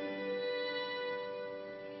you.